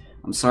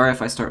I'm sorry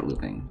if I start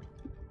looping.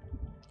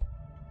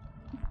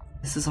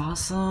 This is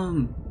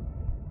awesome!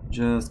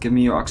 Just give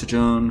me your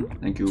oxygen.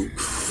 Thank you.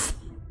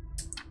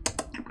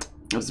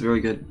 That was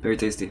very good, very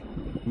tasty.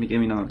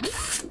 Give me another.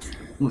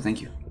 Oh, thank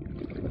you.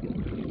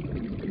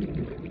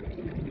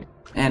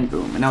 And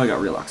boom, and now we got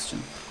real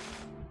oxygen.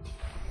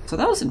 So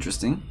that was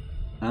interesting.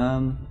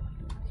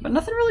 But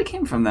nothing really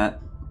came from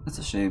that. That's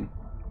a shame.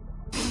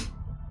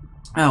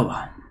 Oh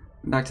well.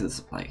 Back to the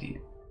supply key.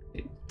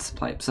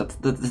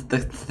 The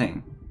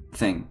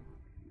thing.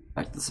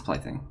 Back to the supply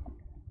thing.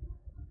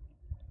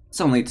 It's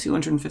only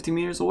 250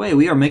 meters away.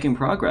 We are making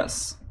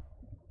progress.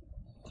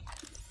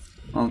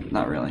 Well,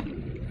 not really.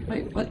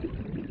 Wait, what?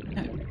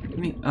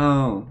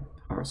 Oh,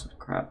 power switch.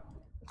 Crap.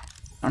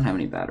 I don't have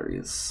any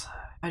batteries.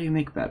 How do you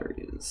make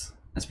batteries?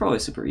 That's probably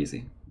super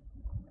easy.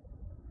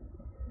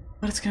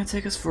 But it's gonna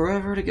take us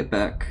forever to get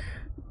back.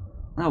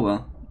 Oh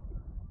well.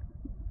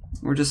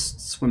 We're just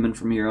swimming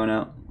from here on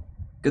out.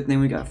 Good thing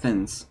we got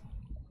fins.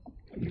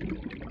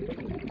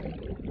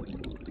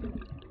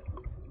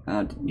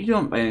 You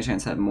don't by any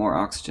chance have more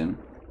oxygen?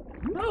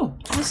 Oh,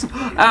 awesome.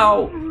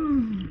 Ow!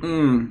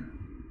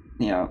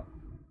 Yeah.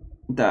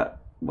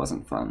 That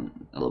wasn't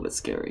fun. A little bit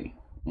scary.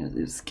 It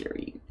was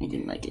scary. I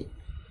didn't like it.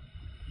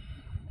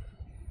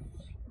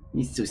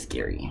 He's so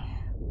scary.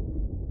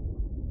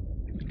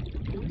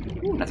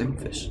 Ooh, another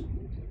fish.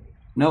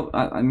 Nope,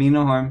 I mean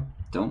no harm.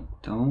 Don't.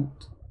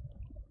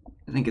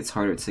 I think it's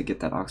harder to get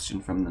that oxygen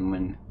from them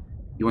when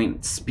you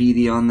ain't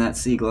speedy on that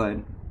sea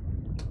glide.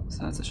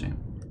 So that's a shame.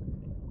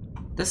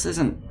 This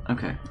isn't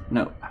okay.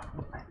 No.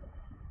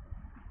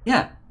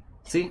 Yeah.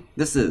 See?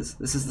 This is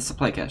the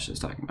supply cache I was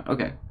talking about.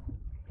 Okay.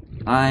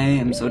 I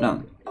am so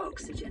dumb.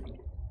 Oxygen.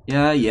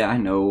 Yeah, I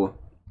know.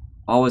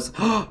 Always.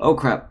 Oh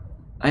crap.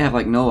 I have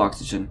like no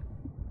oxygen.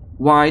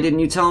 Why didn't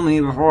you tell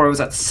me before I was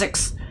at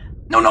 6?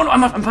 No,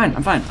 I'm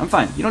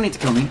fine. You don't need to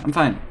kill me. I'm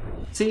fine.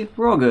 See?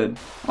 We're all good.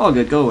 All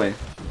good. Go away.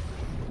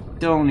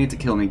 Don't need to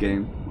kill me,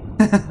 game.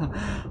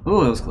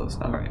 Ooh, that was close.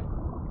 Alright.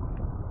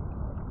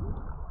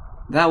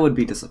 That would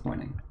be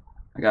disappointing.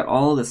 I got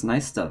all this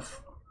nice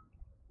stuff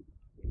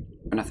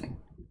for nothing.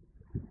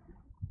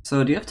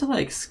 So, do you have to,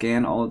 like,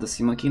 scan all of the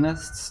sea monkey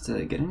nests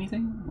to get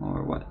anything?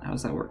 Or what? How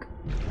does that work?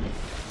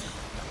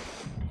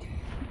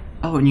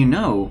 Oh, and you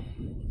know,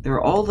 there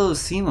are all those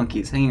sea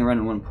monkeys hanging around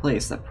in one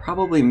place. That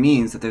probably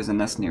means that there's a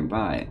nest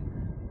nearby.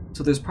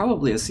 So there's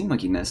probably a sea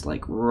monkey nest,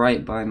 like,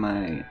 right by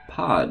my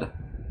pod.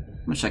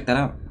 I'm gonna check that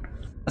out.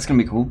 That's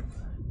gonna be cool.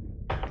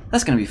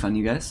 That's gonna be fun,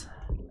 you guys.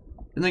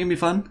 Isn't that gonna be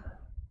fun?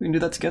 We can do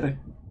that together.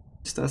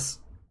 Just us.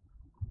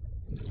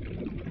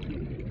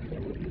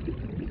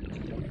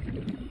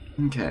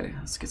 Okay,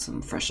 let's get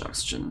some fresh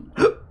oxygen.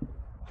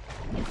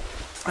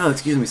 Oh,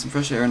 excuse me, some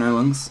fresh air in our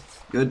lungs.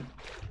 Good.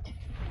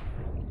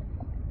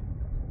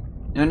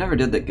 I never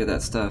did get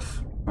that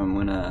stuff from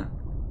when I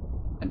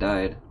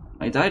died.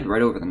 I died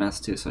right over the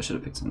nest too, so I should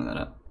have picked some of that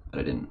up, but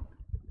I didn't.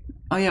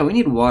 Oh yeah, we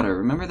need water.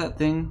 Remember that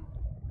thing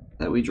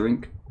that we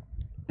drink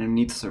and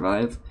need to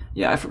survive?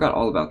 Yeah, I forgot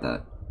all about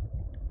that.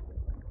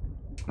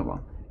 Oh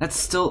well. That's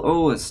still,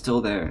 oh, it's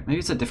still there. Maybe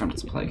it's a different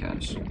supply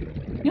cache.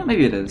 Yeah,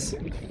 maybe it is.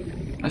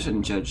 I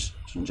shouldn't judge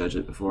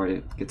it before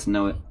I get to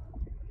know it.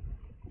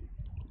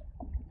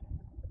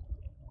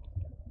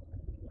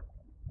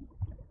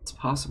 It's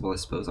possible, I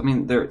suppose. I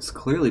mean, there's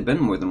clearly been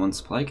more than one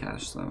supply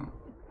cache, so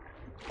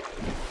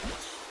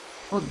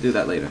we'll do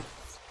that later.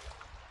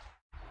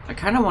 I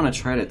kind of want to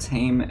try to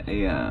tame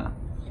a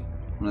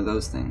one of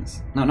those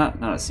things. No,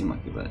 not a sea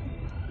monkey, but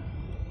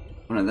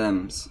one of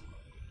them's.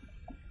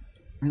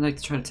 I'd like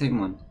to try to tame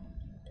one.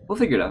 We'll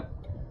figure it out.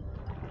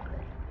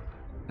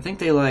 I think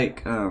they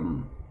like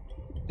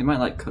they might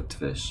like cooked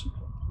fish,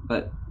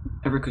 but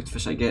every cooked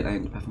fish I get, I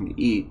end up having to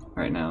eat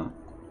right now.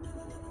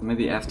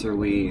 Maybe after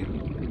we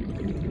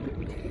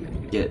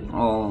get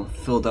all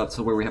filled up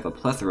to where we have a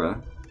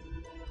plethora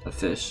of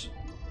fish,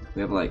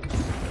 we have like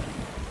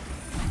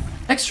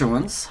extra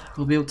ones,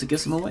 we'll be able to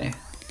give them away.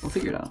 We'll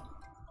figure it out.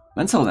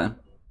 Until then,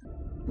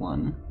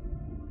 1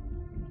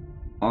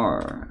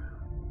 R.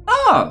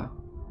 Ah!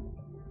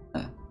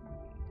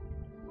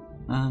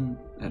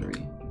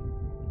 Battery.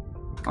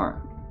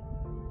 R.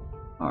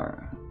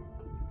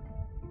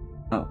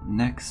 Oh,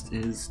 next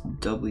is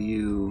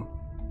W.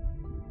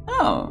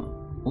 Oh,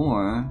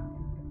 or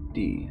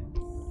D.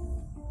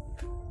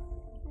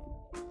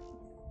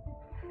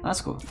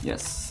 That's cool.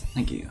 Yes,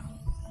 thank you.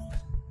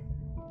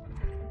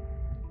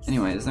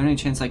 Anyway, is there any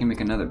chance I can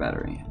make another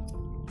battery?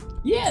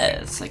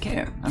 Yes, I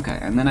can. Okay,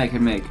 and then I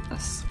can make a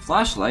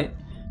flashlight,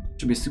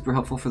 which would be super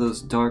helpful for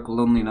those dark,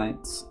 lonely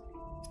nights.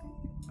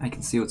 I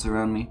can see what's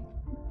around me.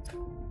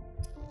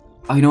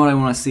 Oh, you know what I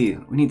want to see?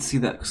 We need to see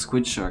that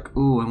squid shark.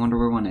 Ooh, I wonder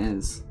where one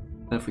is.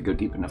 Bet if we go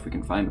deep enough we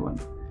can find one.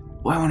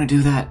 Oh, I want to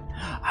do that.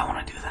 I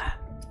want to do that.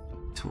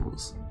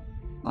 Tools.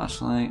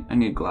 Flashlight. I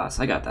need glass.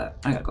 I got that.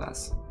 I got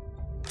glass.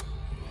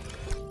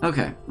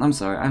 Okay, I'm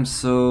sorry. I'm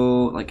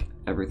so, like,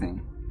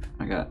 everything.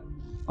 I got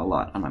a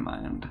lot on my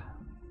mind.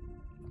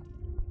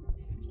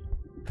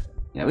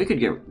 Yeah, we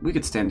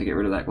could stand to get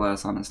rid of that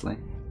glass, honestly.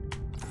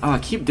 Oh, I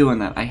keep doing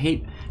that. I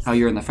hate how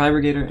you're in the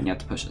fabricator and you have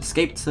to push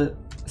escape to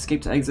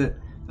exit,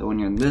 but when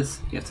you're in this,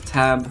 you have to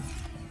tab.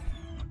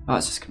 Oh,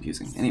 it's just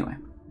confusing. Anyway. I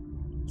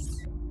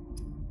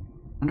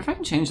wonder if I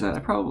can change that. I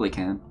probably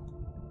can.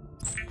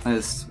 I'm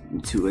just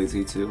too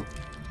lazy to.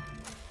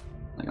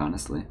 Like,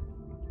 honestly.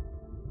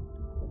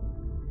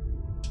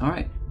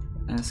 Alright.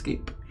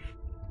 Escape.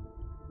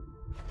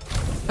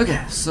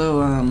 Okay, so,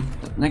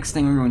 the next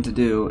thing we're going to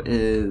do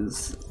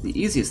is the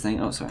easiest thing.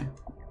 Oh, sorry.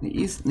 The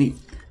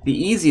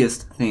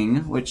easiest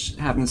thing, which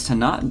happens to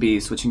not be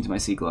switching to my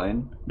sea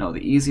glide. No, the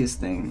easiest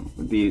thing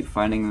would be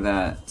finding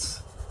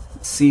that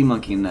sea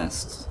monkey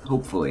nest,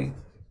 hopefully.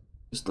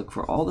 Just look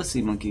for all the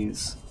sea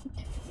monkeys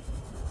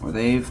where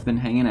they've been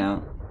hanging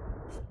out.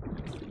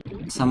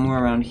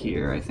 Somewhere around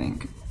here, I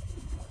think.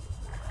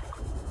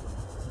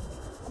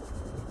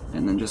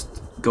 And then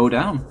just go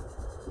down.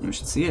 And we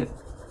should see it.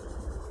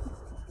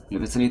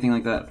 If it's anything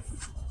like that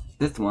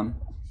fifth one.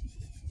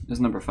 This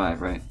is number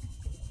 5, right?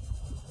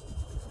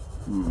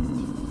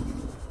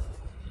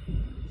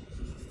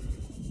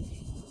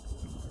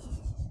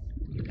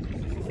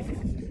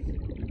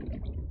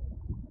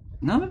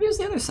 No, maybe it's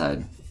the other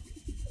side.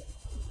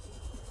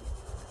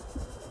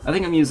 I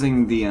think I'm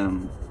using the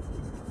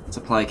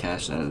supply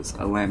cache as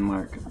a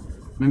landmark.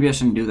 Maybe I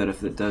shouldn't do that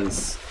if it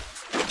does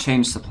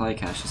change supply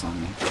caches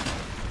on me.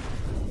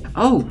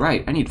 Oh,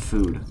 right, I need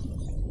food.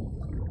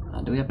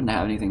 Do we happen to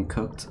have anything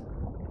cooked?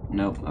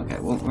 Nope. Okay,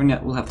 well,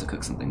 we'll have to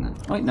cook something then.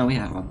 Wait, no, we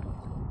have one.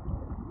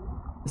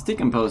 It's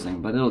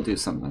decomposing, but it'll do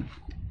something.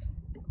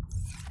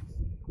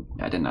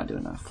 Yeah, I did not do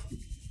enough.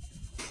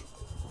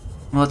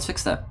 Well, let's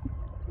fix that.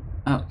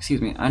 Oh, excuse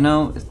me. I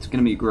know it's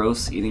gonna be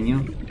gross eating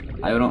you.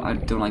 I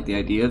don't like the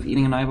idea of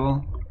eating an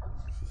eyeball.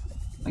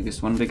 Like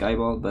just one big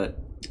eyeball, but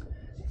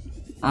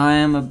I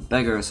am a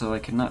beggar, so I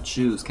cannot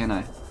choose, can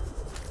I?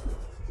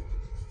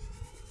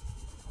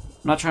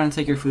 I'm not trying to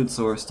take your food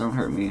source. Don't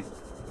hurt me,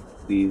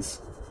 please.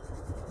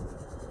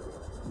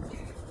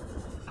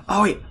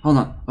 Oh wait, hold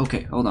on.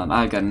 Okay, hold on.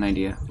 I've got an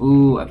idea.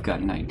 Ooh, I've got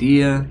an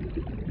idea.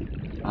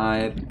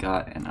 I've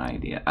got an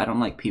idea. I don't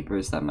like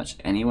peepers that much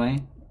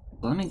anyway.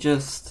 Let me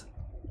just...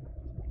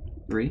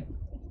 3?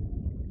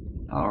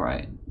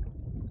 Alright.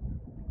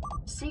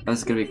 This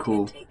is gonna be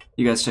cool.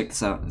 You guys check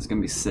this out. It's gonna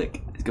be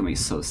sick. It's gonna be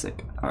so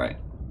sick. Alright.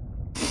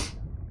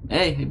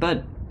 Hey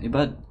bud. Hey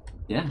bud.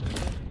 Yeah.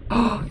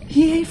 Oh,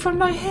 he ate from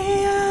my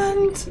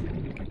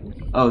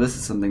hand! Oh, this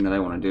is something that I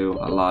want to do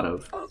a lot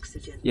of.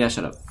 Oxygen. Yeah,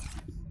 shut up.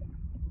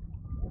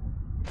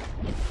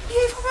 He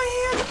ate from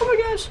my hand! Oh my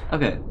gosh!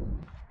 Okay.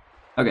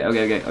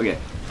 Okay.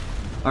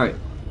 Alright.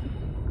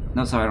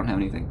 No, sorry, I don't have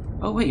anything.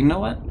 Oh, wait, you know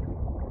what?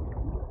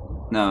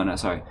 No,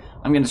 sorry.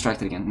 I'm getting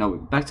distracted again. No,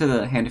 back to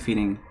the hand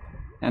feeding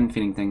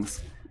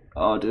things.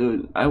 Oh,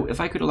 dude.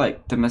 If I could,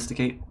 like,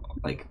 domesticate,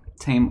 like,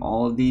 tame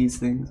all of these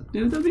things.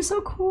 Dude, that'd be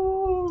so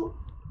cool!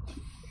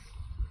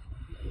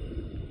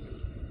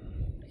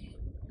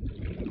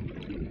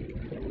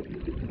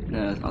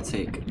 I'll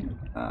take,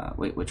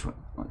 wait, which one?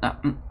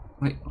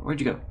 Wait, where'd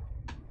you go?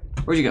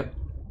 Where'd you go?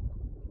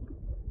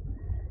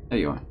 There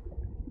you are.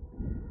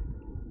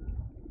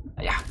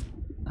 Yeah.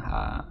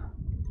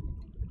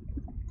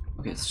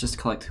 Okay, let's just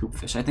collect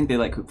hoopfish. I think they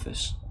like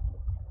hoopfish.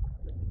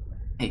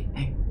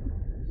 Hey.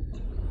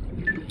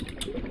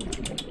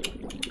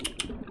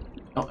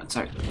 Oh,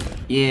 sorry.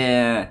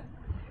 Yeah.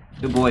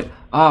 Good boy.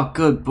 Oh,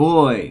 good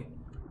boy.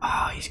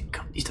 Oh, he's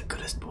the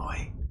goodest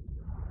boy.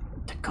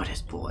 The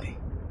goodest boy.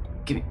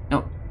 Give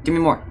me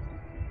more.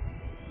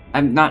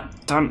 I'm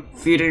not done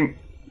feeding.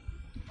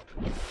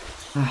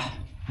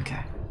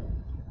 Okay.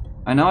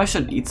 I know I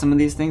should eat some of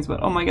these things,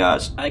 but oh my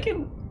gosh, I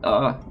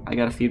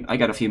gotta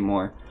feed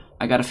more.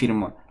 I gotta feed him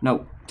more.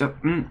 No, don't,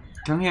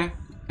 come here.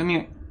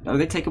 Are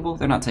they takeable?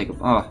 They're not takeable.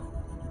 Oh,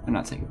 they're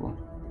not takeable.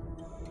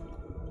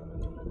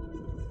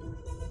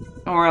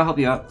 Don't worry, I'll help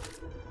you out.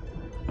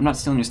 I'm not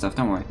stealing your stuff,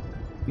 don't worry.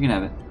 You can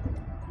have it.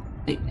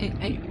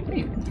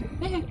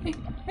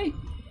 Hey.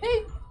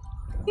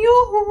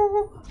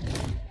 Yoo-hoo.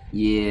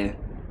 Yeah.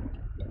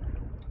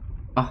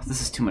 Oh,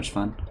 this is too much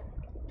fun.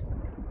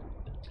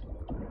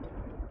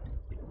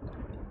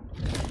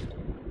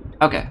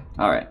 Okay,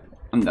 alright.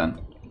 I'm done.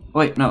 Oh,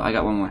 wait, no, I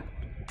got one more.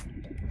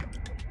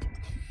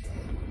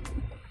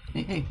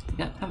 Hey,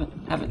 yeah,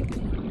 have it.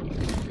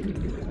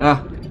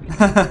 Ah,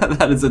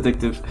 that is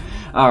addictive.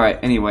 Alright,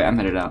 anyway, I'm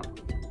headed out.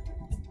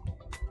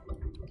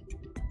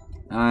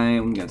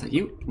 I'm gonna take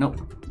you.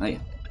 Nope, not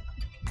yet.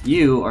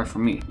 You are for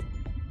me.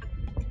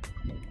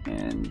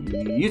 And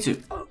you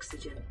too.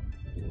 Oxygen.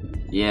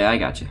 Yeah, I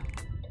got you.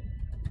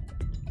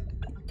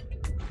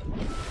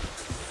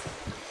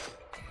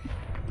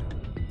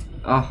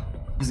 Oh,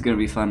 this is gonna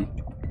be fun.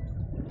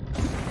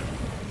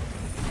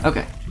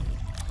 Okay.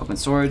 Open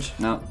storage.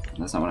 No,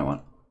 that's not what I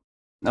want.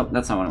 Nope,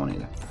 that's not what I want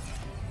either.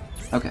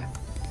 Okay.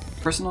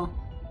 Personal.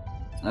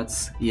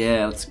 Let's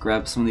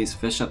grab some of these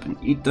fish up and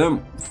eat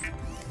them.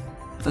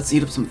 Let's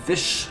eat up some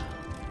fish.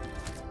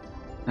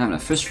 I'm having a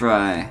fish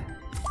fry.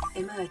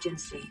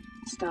 Emergency.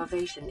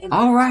 Starvation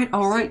imminent.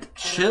 Alright,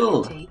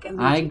 chill. Intake I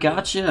immediately.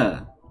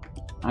 gotcha.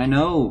 I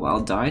know,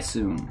 I'll die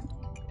soon.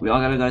 We all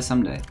gotta die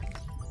someday.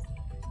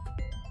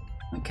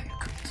 Okay,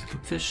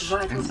 cooked fish.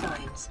 Vital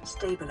signs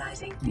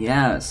stabilizing.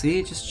 Yeah,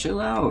 see, just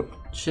chill out.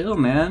 Chill,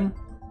 man.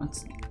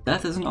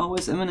 Death isn't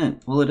always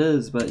imminent. Well, it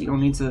is, but you don't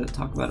need to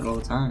talk about it all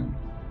the time.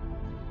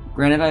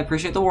 Granted, I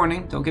appreciate the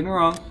warning, don't get me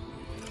wrong.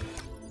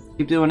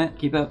 Keep doing it,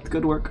 keep up the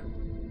good work.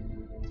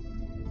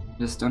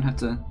 Just don't have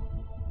to,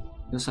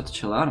 you just have to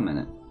chill out a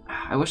minute.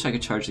 I wish I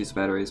could charge these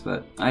batteries,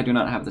 but I do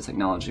not have the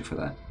technology for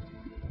that.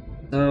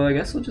 So I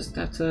guess we'll just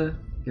have to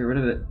get rid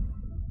of it.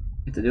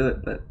 Have to do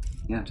it, but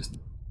yeah, just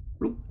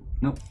bloop,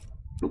 nope,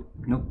 bloop,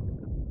 nope.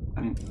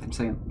 I mean, I'm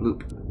saying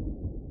bloop.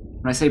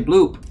 When I say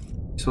bloop,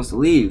 you're supposed to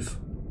leave.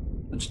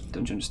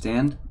 Don't you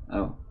understand?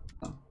 Oh,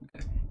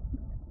 okay.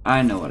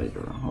 I know what I did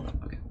wrong. Hold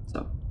on, okay.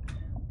 So,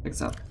 check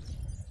this out.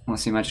 Want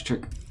to see a magic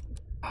trick?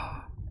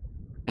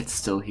 It's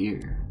still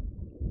here.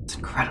 It's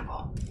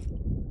incredible.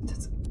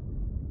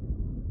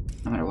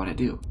 No matter what I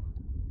do, it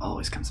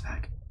always comes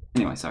back.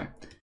 Anyway, sorry.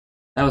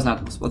 That was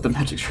not what the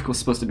magic trick was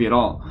supposed to be at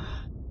all.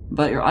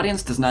 But your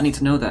audience does not need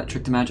to know that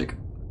trick to magic.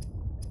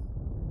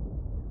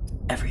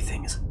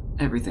 Everything is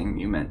everything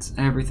you meant.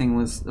 Everything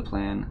was the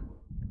plan.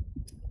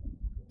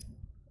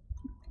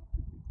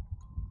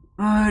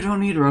 I don't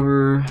need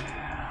rubber.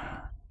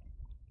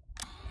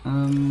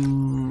 I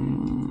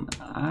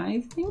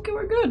think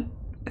we're good.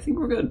 I think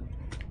we're good.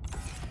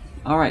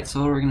 Alright, so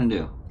what are we gonna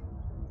do?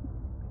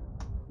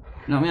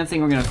 No, I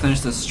think we're gonna finish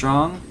this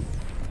strong.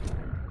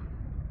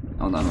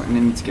 Hold on, we're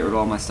gonna need to get rid of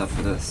all my stuff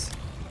for this.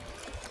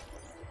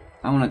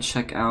 I wanna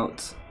check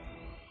out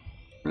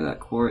for that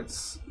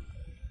quartz,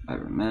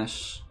 fiber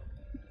mesh.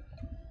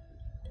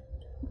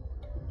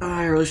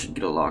 I really should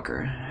get a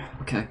locker.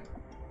 Okay.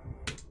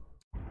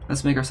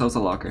 Let's make ourselves a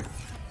locker.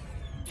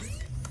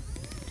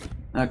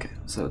 Okay,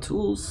 so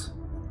tools.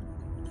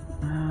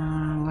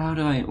 What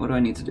do I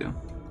need to do?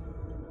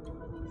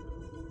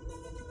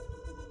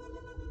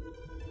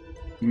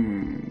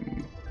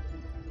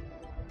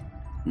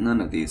 None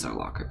of these are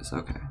lockers,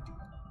 okay.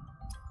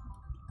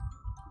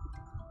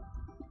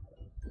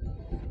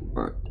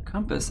 For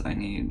compass, I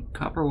need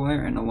copper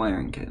wire and a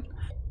wiring kit.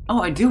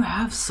 Oh, I do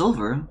have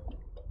silver.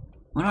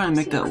 Why don't I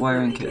make that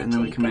wiring kit and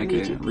then we can make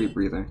a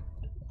rebreather?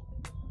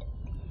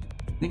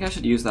 I think I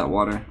should use that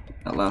water,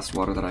 that last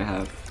water that I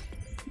have.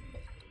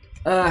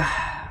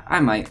 I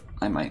might.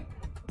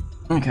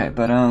 Okay,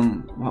 but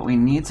what we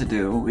need to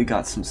do, we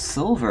got some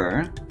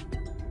silver.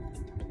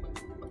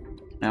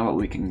 Now what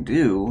we can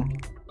do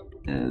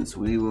is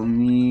we will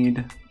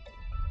need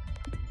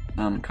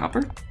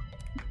copper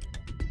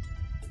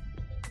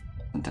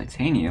and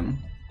titanium.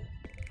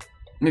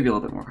 Maybe a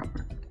little bit more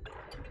copper.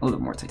 A little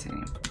bit more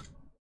titanium.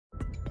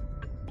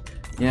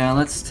 Yeah,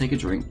 let's take a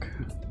drink.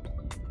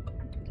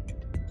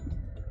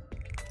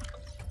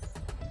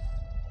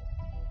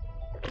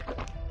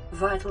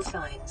 Vital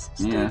signs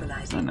Yeah,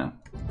 stabilizing. I know.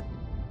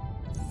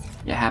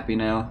 You happy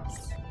now?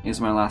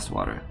 Here's my last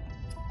water.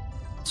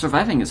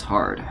 Surviving is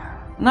hard.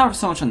 Not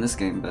so much on this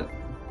game, but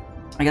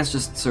I guess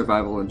just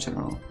survival in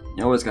general.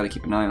 You always gotta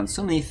keep an eye on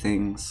so many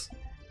things.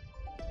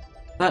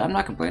 But I'm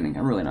not complaining,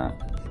 I'm really not.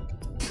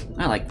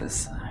 I like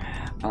this.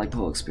 I like the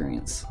whole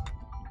experience.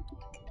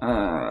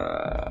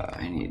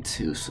 I need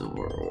 2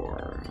 silver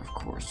ore. Of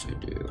course I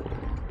do.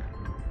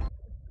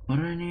 What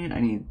do I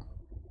need?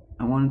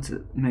 I wanted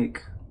to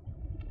make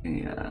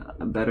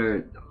a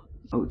better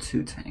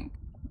O2 tank,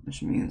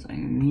 which means I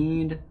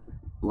need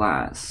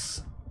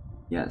glass.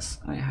 Yes,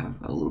 I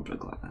have a little bit of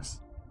glass.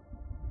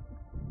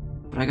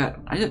 But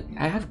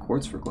I have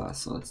quartz for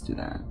glass, so let's do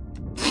that.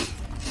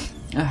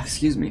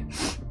 Excuse me.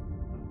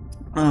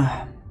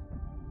 Oh,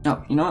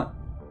 you know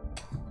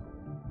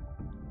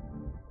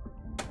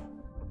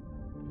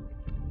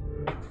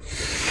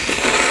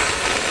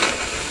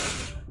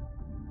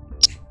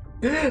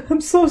what? I'm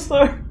so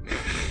sorry.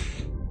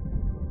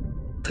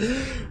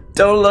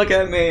 Don't look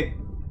at me.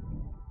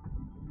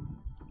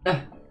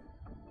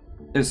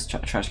 There's a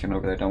trash can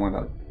over there, don't worry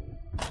about it.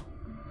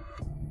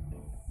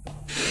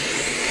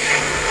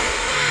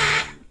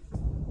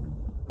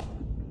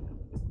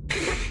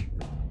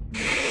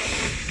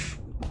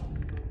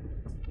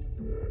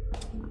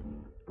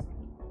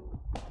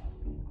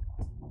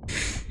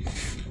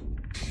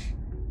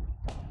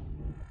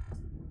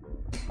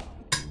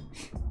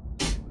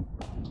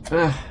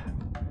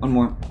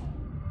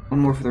 One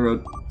more for the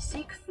road.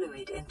 Seek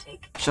fluid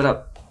intake. Shut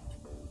up.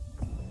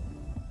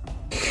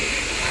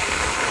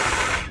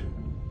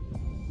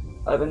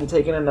 I've been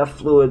taking enough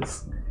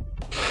fluids.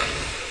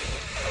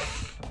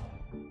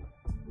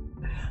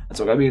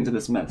 That's what got me into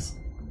this mess.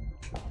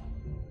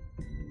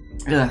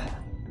 Ugh.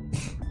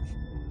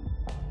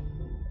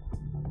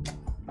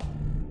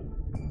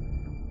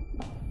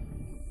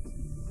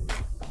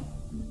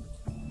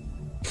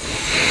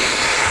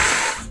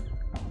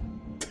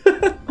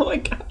 Oh my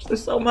gosh,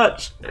 there's so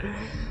much.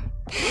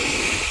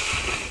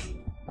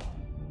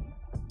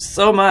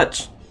 So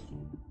much.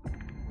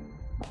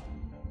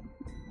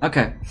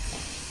 Okay.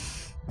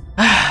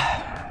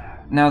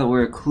 now that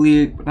we're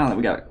clear, now that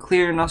we got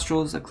clear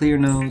nostrils, a clear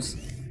nose.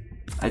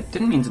 I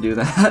didn't mean to do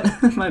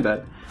that. My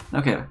bad.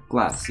 Okay,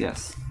 glass,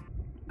 yes.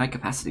 High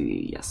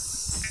capacity,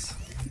 yes.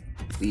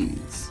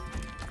 Please.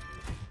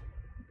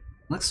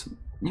 Looks,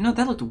 you know,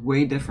 that looked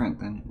way different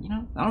than, you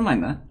know, I don't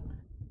mind that.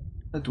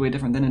 Looked way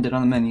different than it did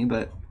on the menu,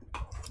 but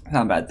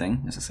not a bad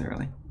thing,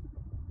 necessarily.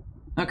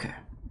 Okay,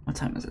 what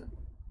time is it?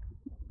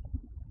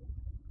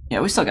 Yeah,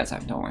 we still got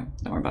time, don't worry.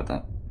 Don't worry about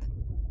that.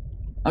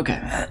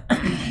 Okay.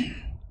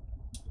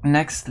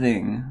 Next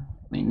thing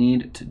we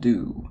need to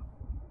do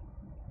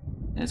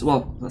is,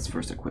 well, let's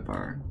first equip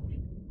our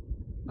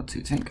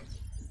O2 tank.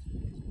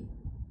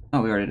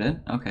 Oh, we already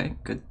did? Okay,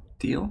 good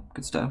deal.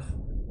 Good stuff.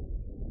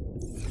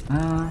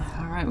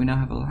 Alright, we now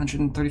have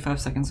 135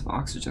 seconds of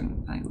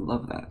oxygen. I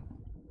love that.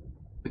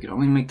 If we could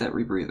only make that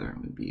rebreather,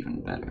 it would be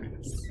even better.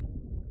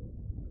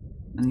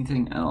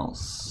 Anything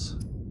else?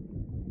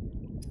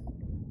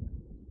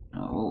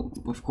 Well,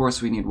 of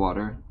course we need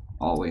water.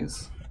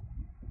 Always.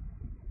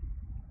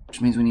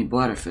 Which means we need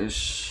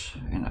bladderfish,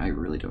 and I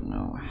really don't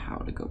know how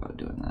to go about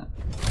doing that.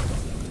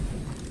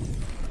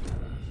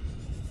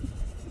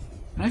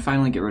 Can I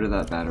finally get rid of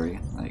that battery?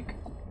 Like,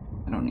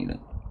 I don't need it.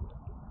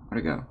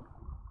 Where'd it go?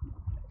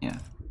 Yeah.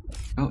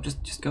 Oh,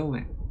 just go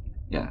away.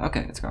 Yeah,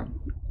 okay, it's gone.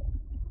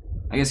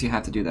 I guess you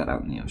have to do that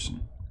out in the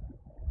ocean.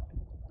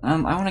 I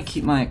want to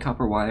keep my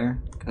copper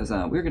wire, because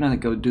we're gonna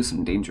go do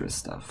some dangerous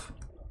stuff.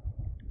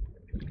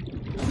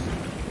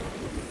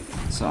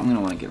 So I'm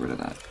gonna want to get rid of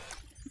that.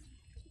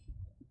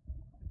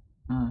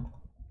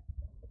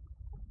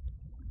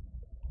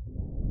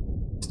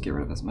 Just get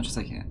rid of as much as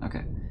I can.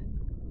 Okay.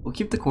 We'll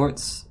keep the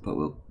quartz, but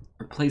we'll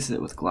replace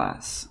it with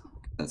glass.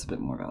 That's a bit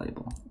more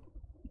valuable.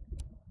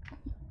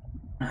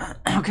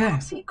 Okay.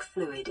 Seek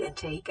fluid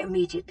intake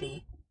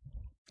immediately.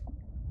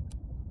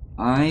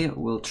 I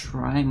will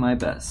try my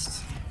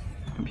best,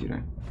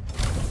 computer.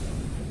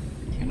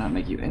 Cannot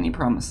make you any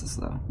promises,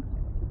 though.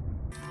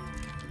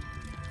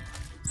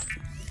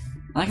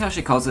 I like how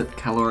she calls it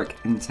caloric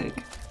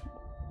intake.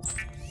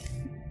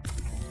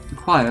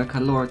 Require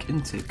caloric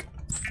intake.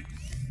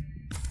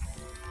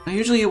 Now,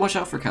 usually you watch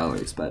out for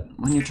calories, but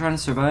when you're trying to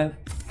survive,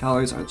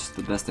 calories are just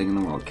the best thing in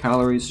the world.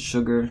 Calories,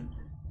 sugar,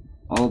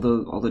 all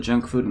the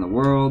junk food in the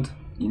world,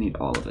 you need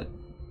all of it.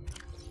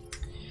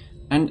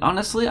 And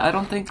honestly, I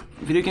don't think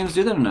video games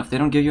do that enough. They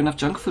don't give you enough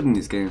junk food in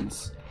these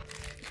games.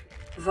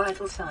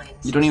 Vital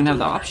signs. You don't even have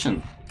the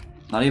option.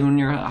 Not even when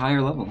you're at a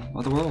higher level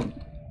of the world.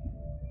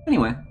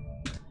 Anyway,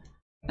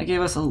 that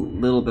gave us a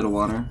little bit of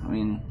water. I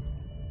mean,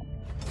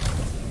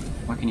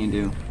 what can you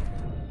do?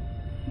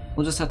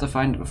 We'll just have to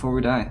find it before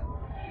we die.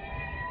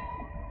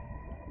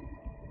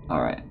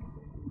 Alright.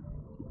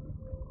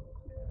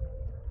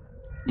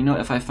 You know,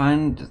 if I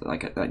find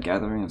like that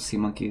gathering of sea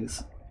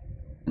monkeys,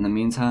 in the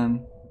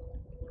meantime,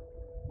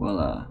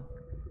 we'll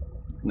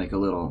make a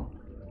little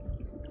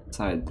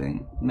side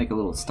thing. Make a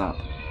little stop.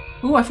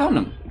 Ooh, I found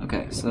him!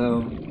 Okay,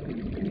 so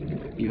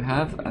you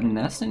have a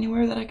nest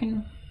anywhere that I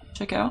can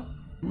check out?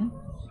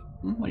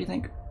 What do you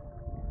think?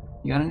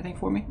 You got anything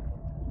for me?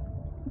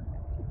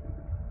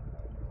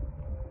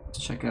 Let's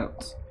check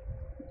out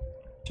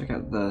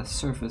the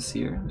surface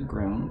here, the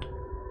ground.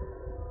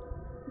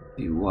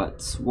 See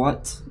what's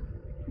what.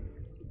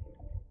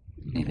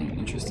 Anything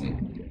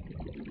interesting?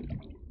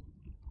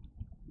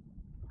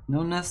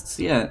 No nests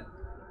yet,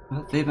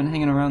 but they've been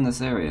hanging around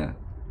this area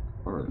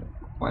for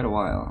quite a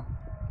while.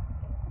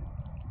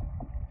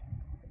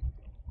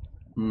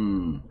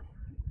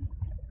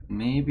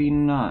 Maybe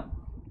not.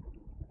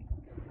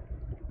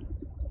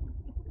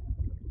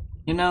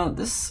 You know,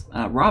 this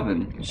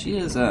Robin, she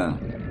is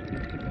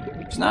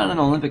she's not an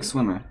Olympic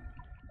swimmer.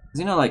 'Cause,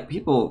 you know, like,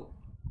 people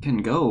can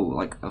go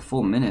like a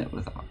full minute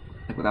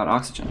without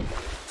oxygen.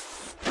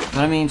 But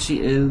I mean, she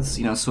is,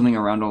 you know, swimming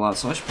around a lot,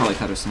 so I should probably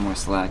cut her some more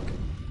slack.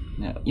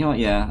 Yeah, you know what?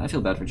 Yeah, I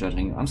feel bad for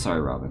judging you. I'm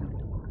sorry, Robin.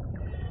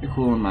 You're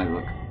cool in my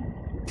book.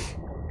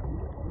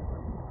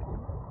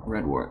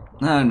 Red wart.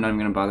 I'm not even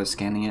gonna bother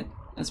scanning it.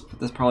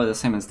 That's probably the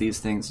same as these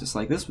things. Just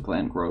like, this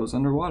plant grows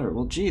underwater.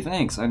 Well, gee,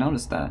 thanks. I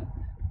noticed that.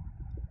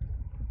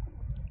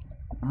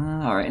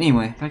 Alright,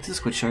 anyway, back to the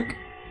squid shark.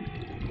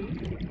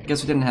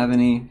 Guess we didn't have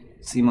any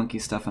sea monkey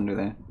stuff under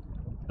there.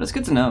 But it's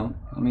good to know.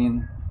 I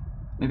mean,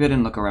 maybe I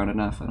didn't look around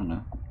enough. I don't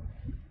know.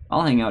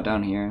 I'll hang out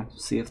down here,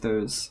 see if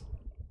there's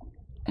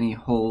any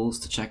holes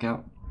to check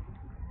out.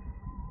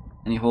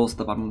 Any holes at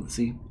the bottom of the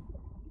sea?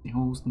 Any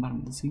holes at the bottom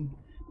of the sea?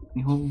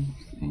 Any holes?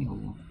 Any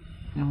holes?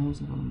 Any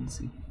holes at the bottom of the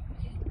sea?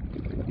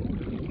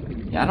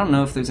 Yeah, I don't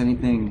know if there's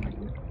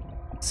anything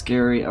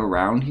scary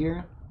around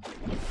here.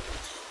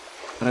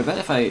 But I bet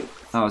if I...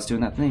 Oh, I was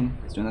doing that thing.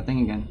 I was doing that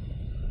thing again.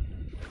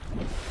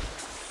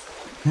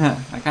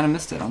 I kind of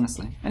missed it,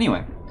 honestly.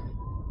 Anyway.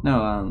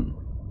 No,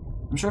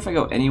 I'm sure if I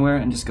go anywhere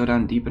and just go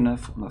down deep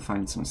enough, I'm gonna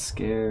find some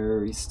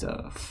scary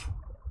stuff.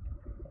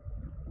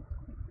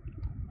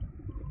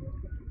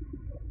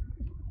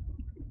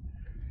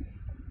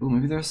 Ooh,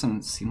 maybe there's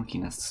some sea monkey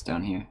nests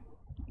down here.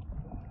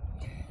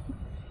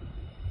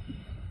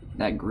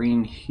 That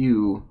green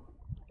hue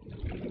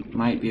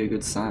might be a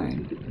good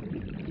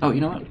sign. Oh,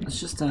 you know what? Let's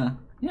just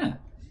Yeah.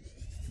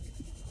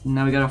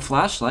 Now we got a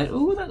flashlight.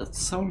 Ooh, that's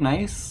so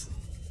nice.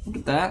 Look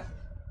at that.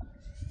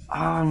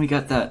 Oh, and we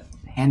got that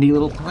handy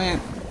little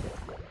plant.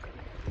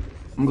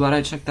 I'm glad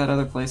I checked that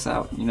other place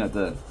out. You know,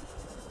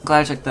 glad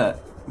I checked that,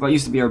 what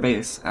used to be our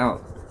base,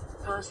 out.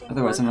 Passing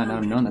Otherwise I might not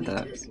have known 100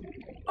 that. meters.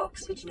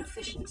 Oxygen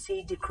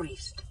efficiency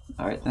decreased.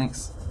 Alright,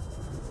 thanks.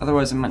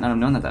 Otherwise I might not have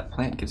known that that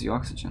plant gives you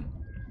oxygen.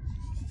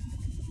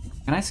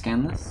 Can I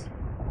scan this?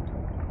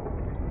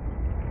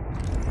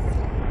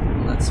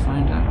 Let's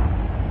find out.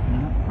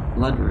 No.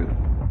 Blood root.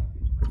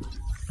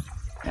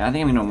 Yeah, I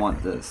think I'm gonna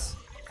want this.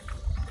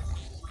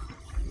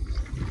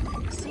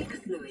 Seek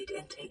fluid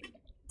intake.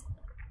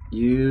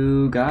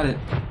 You got it.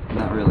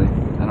 Not really.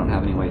 I don't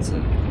have any way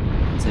to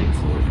take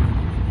fluid.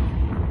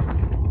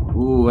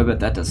 Ooh, I bet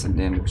that does some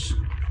damage.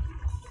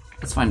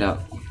 Let's find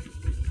out.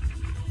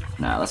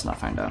 Nah, let's not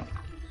find out.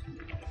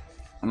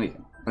 I mean,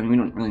 we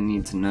don't really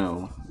need to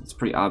know. It's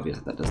pretty obvious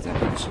that does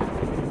damage.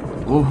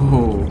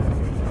 Ooh.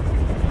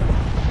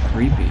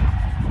 Creepy.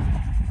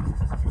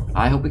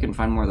 I hope we can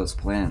find more of those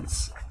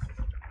plants.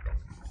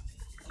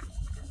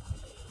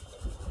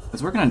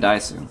 Because we're gonna die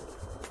soon.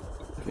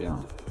 If we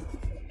don't.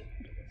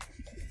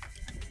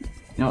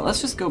 You know what,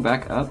 let's just go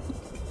back up.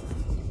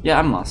 Yeah,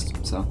 I'm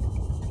lost, so.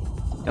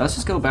 Yeah, let's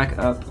just go back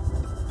up.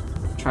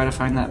 Try to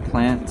find that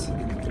plant.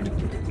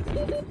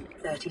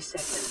 30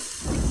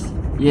 seconds.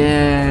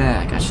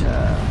 Yeah,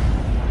 gotcha.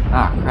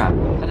 Ah, crap.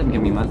 That didn't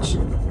give me much.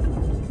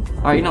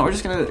 Alright, you know, we're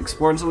just gonna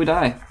explore until we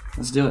die.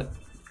 Let's do it.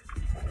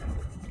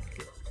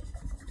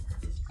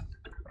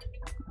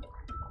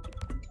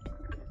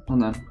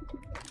 Hold on.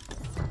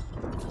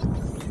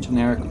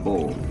 Generic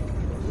bowl.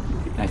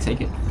 Can I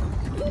take it?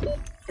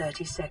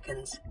 30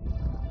 seconds.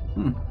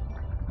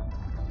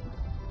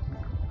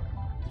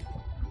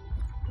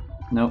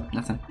 Nope,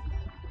 nothing.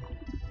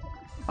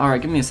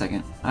 Alright, give me a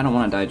second. I don't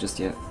want to die just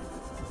yet.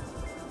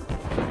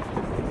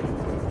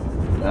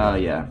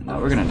 Yeah. No,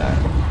 we're gonna die.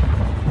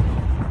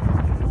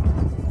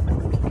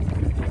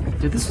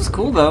 Dude, this was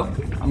cool though.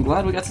 I'm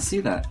glad we got to see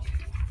that.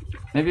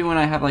 Maybe when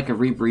I have like a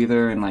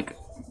rebreather and like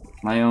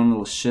my own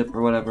little ship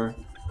or whatever,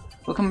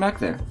 we'll come back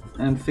there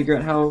and figure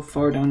out how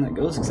far down that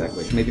goes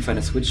exactly. Maybe find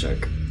a squid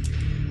shark.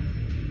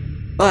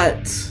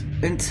 But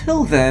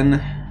until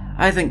then,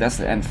 I think that's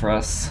the end for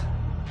us.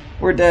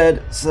 We're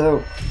dead,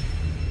 so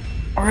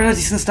we're at a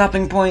decent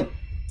stopping point.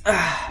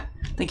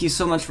 Thank you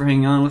so much for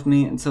hanging on with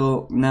me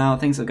until now.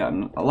 Things have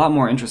gotten a lot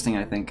more interesting,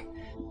 I think.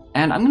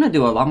 And I'm gonna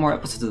do a lot more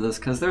episodes of this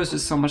because there's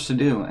just so much to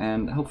do,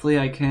 and hopefully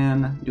I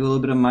can do a little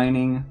bit of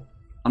mining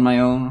on my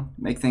own,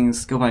 make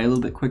things go by a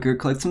little bit quicker,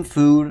 collect some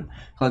food,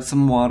 collect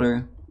some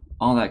water,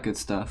 all that good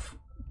stuff.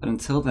 But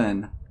until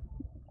then,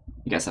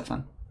 you guys have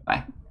fun.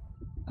 Bye.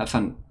 Have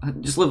fun.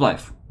 Just live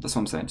life. That's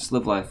what I'm saying. Just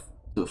live life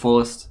to the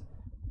fullest.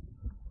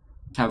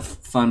 Have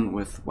fun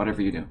with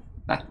whatever you do.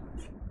 Bye.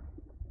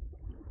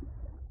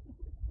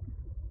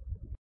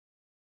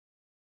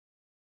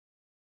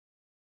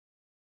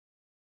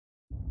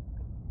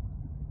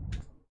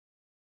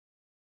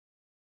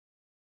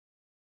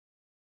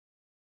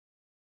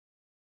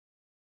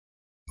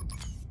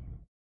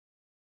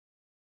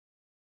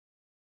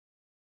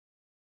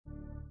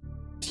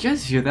 Did you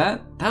guys hear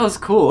that? That was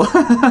cool.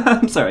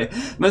 I'm sorry,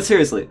 but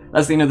seriously,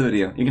 that's the end of the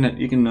video. You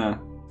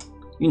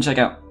can check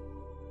out.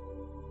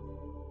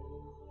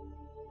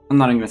 I'm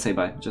not even gonna say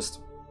bye.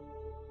 Just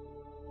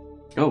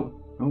go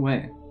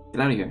away.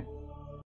 Get out of here.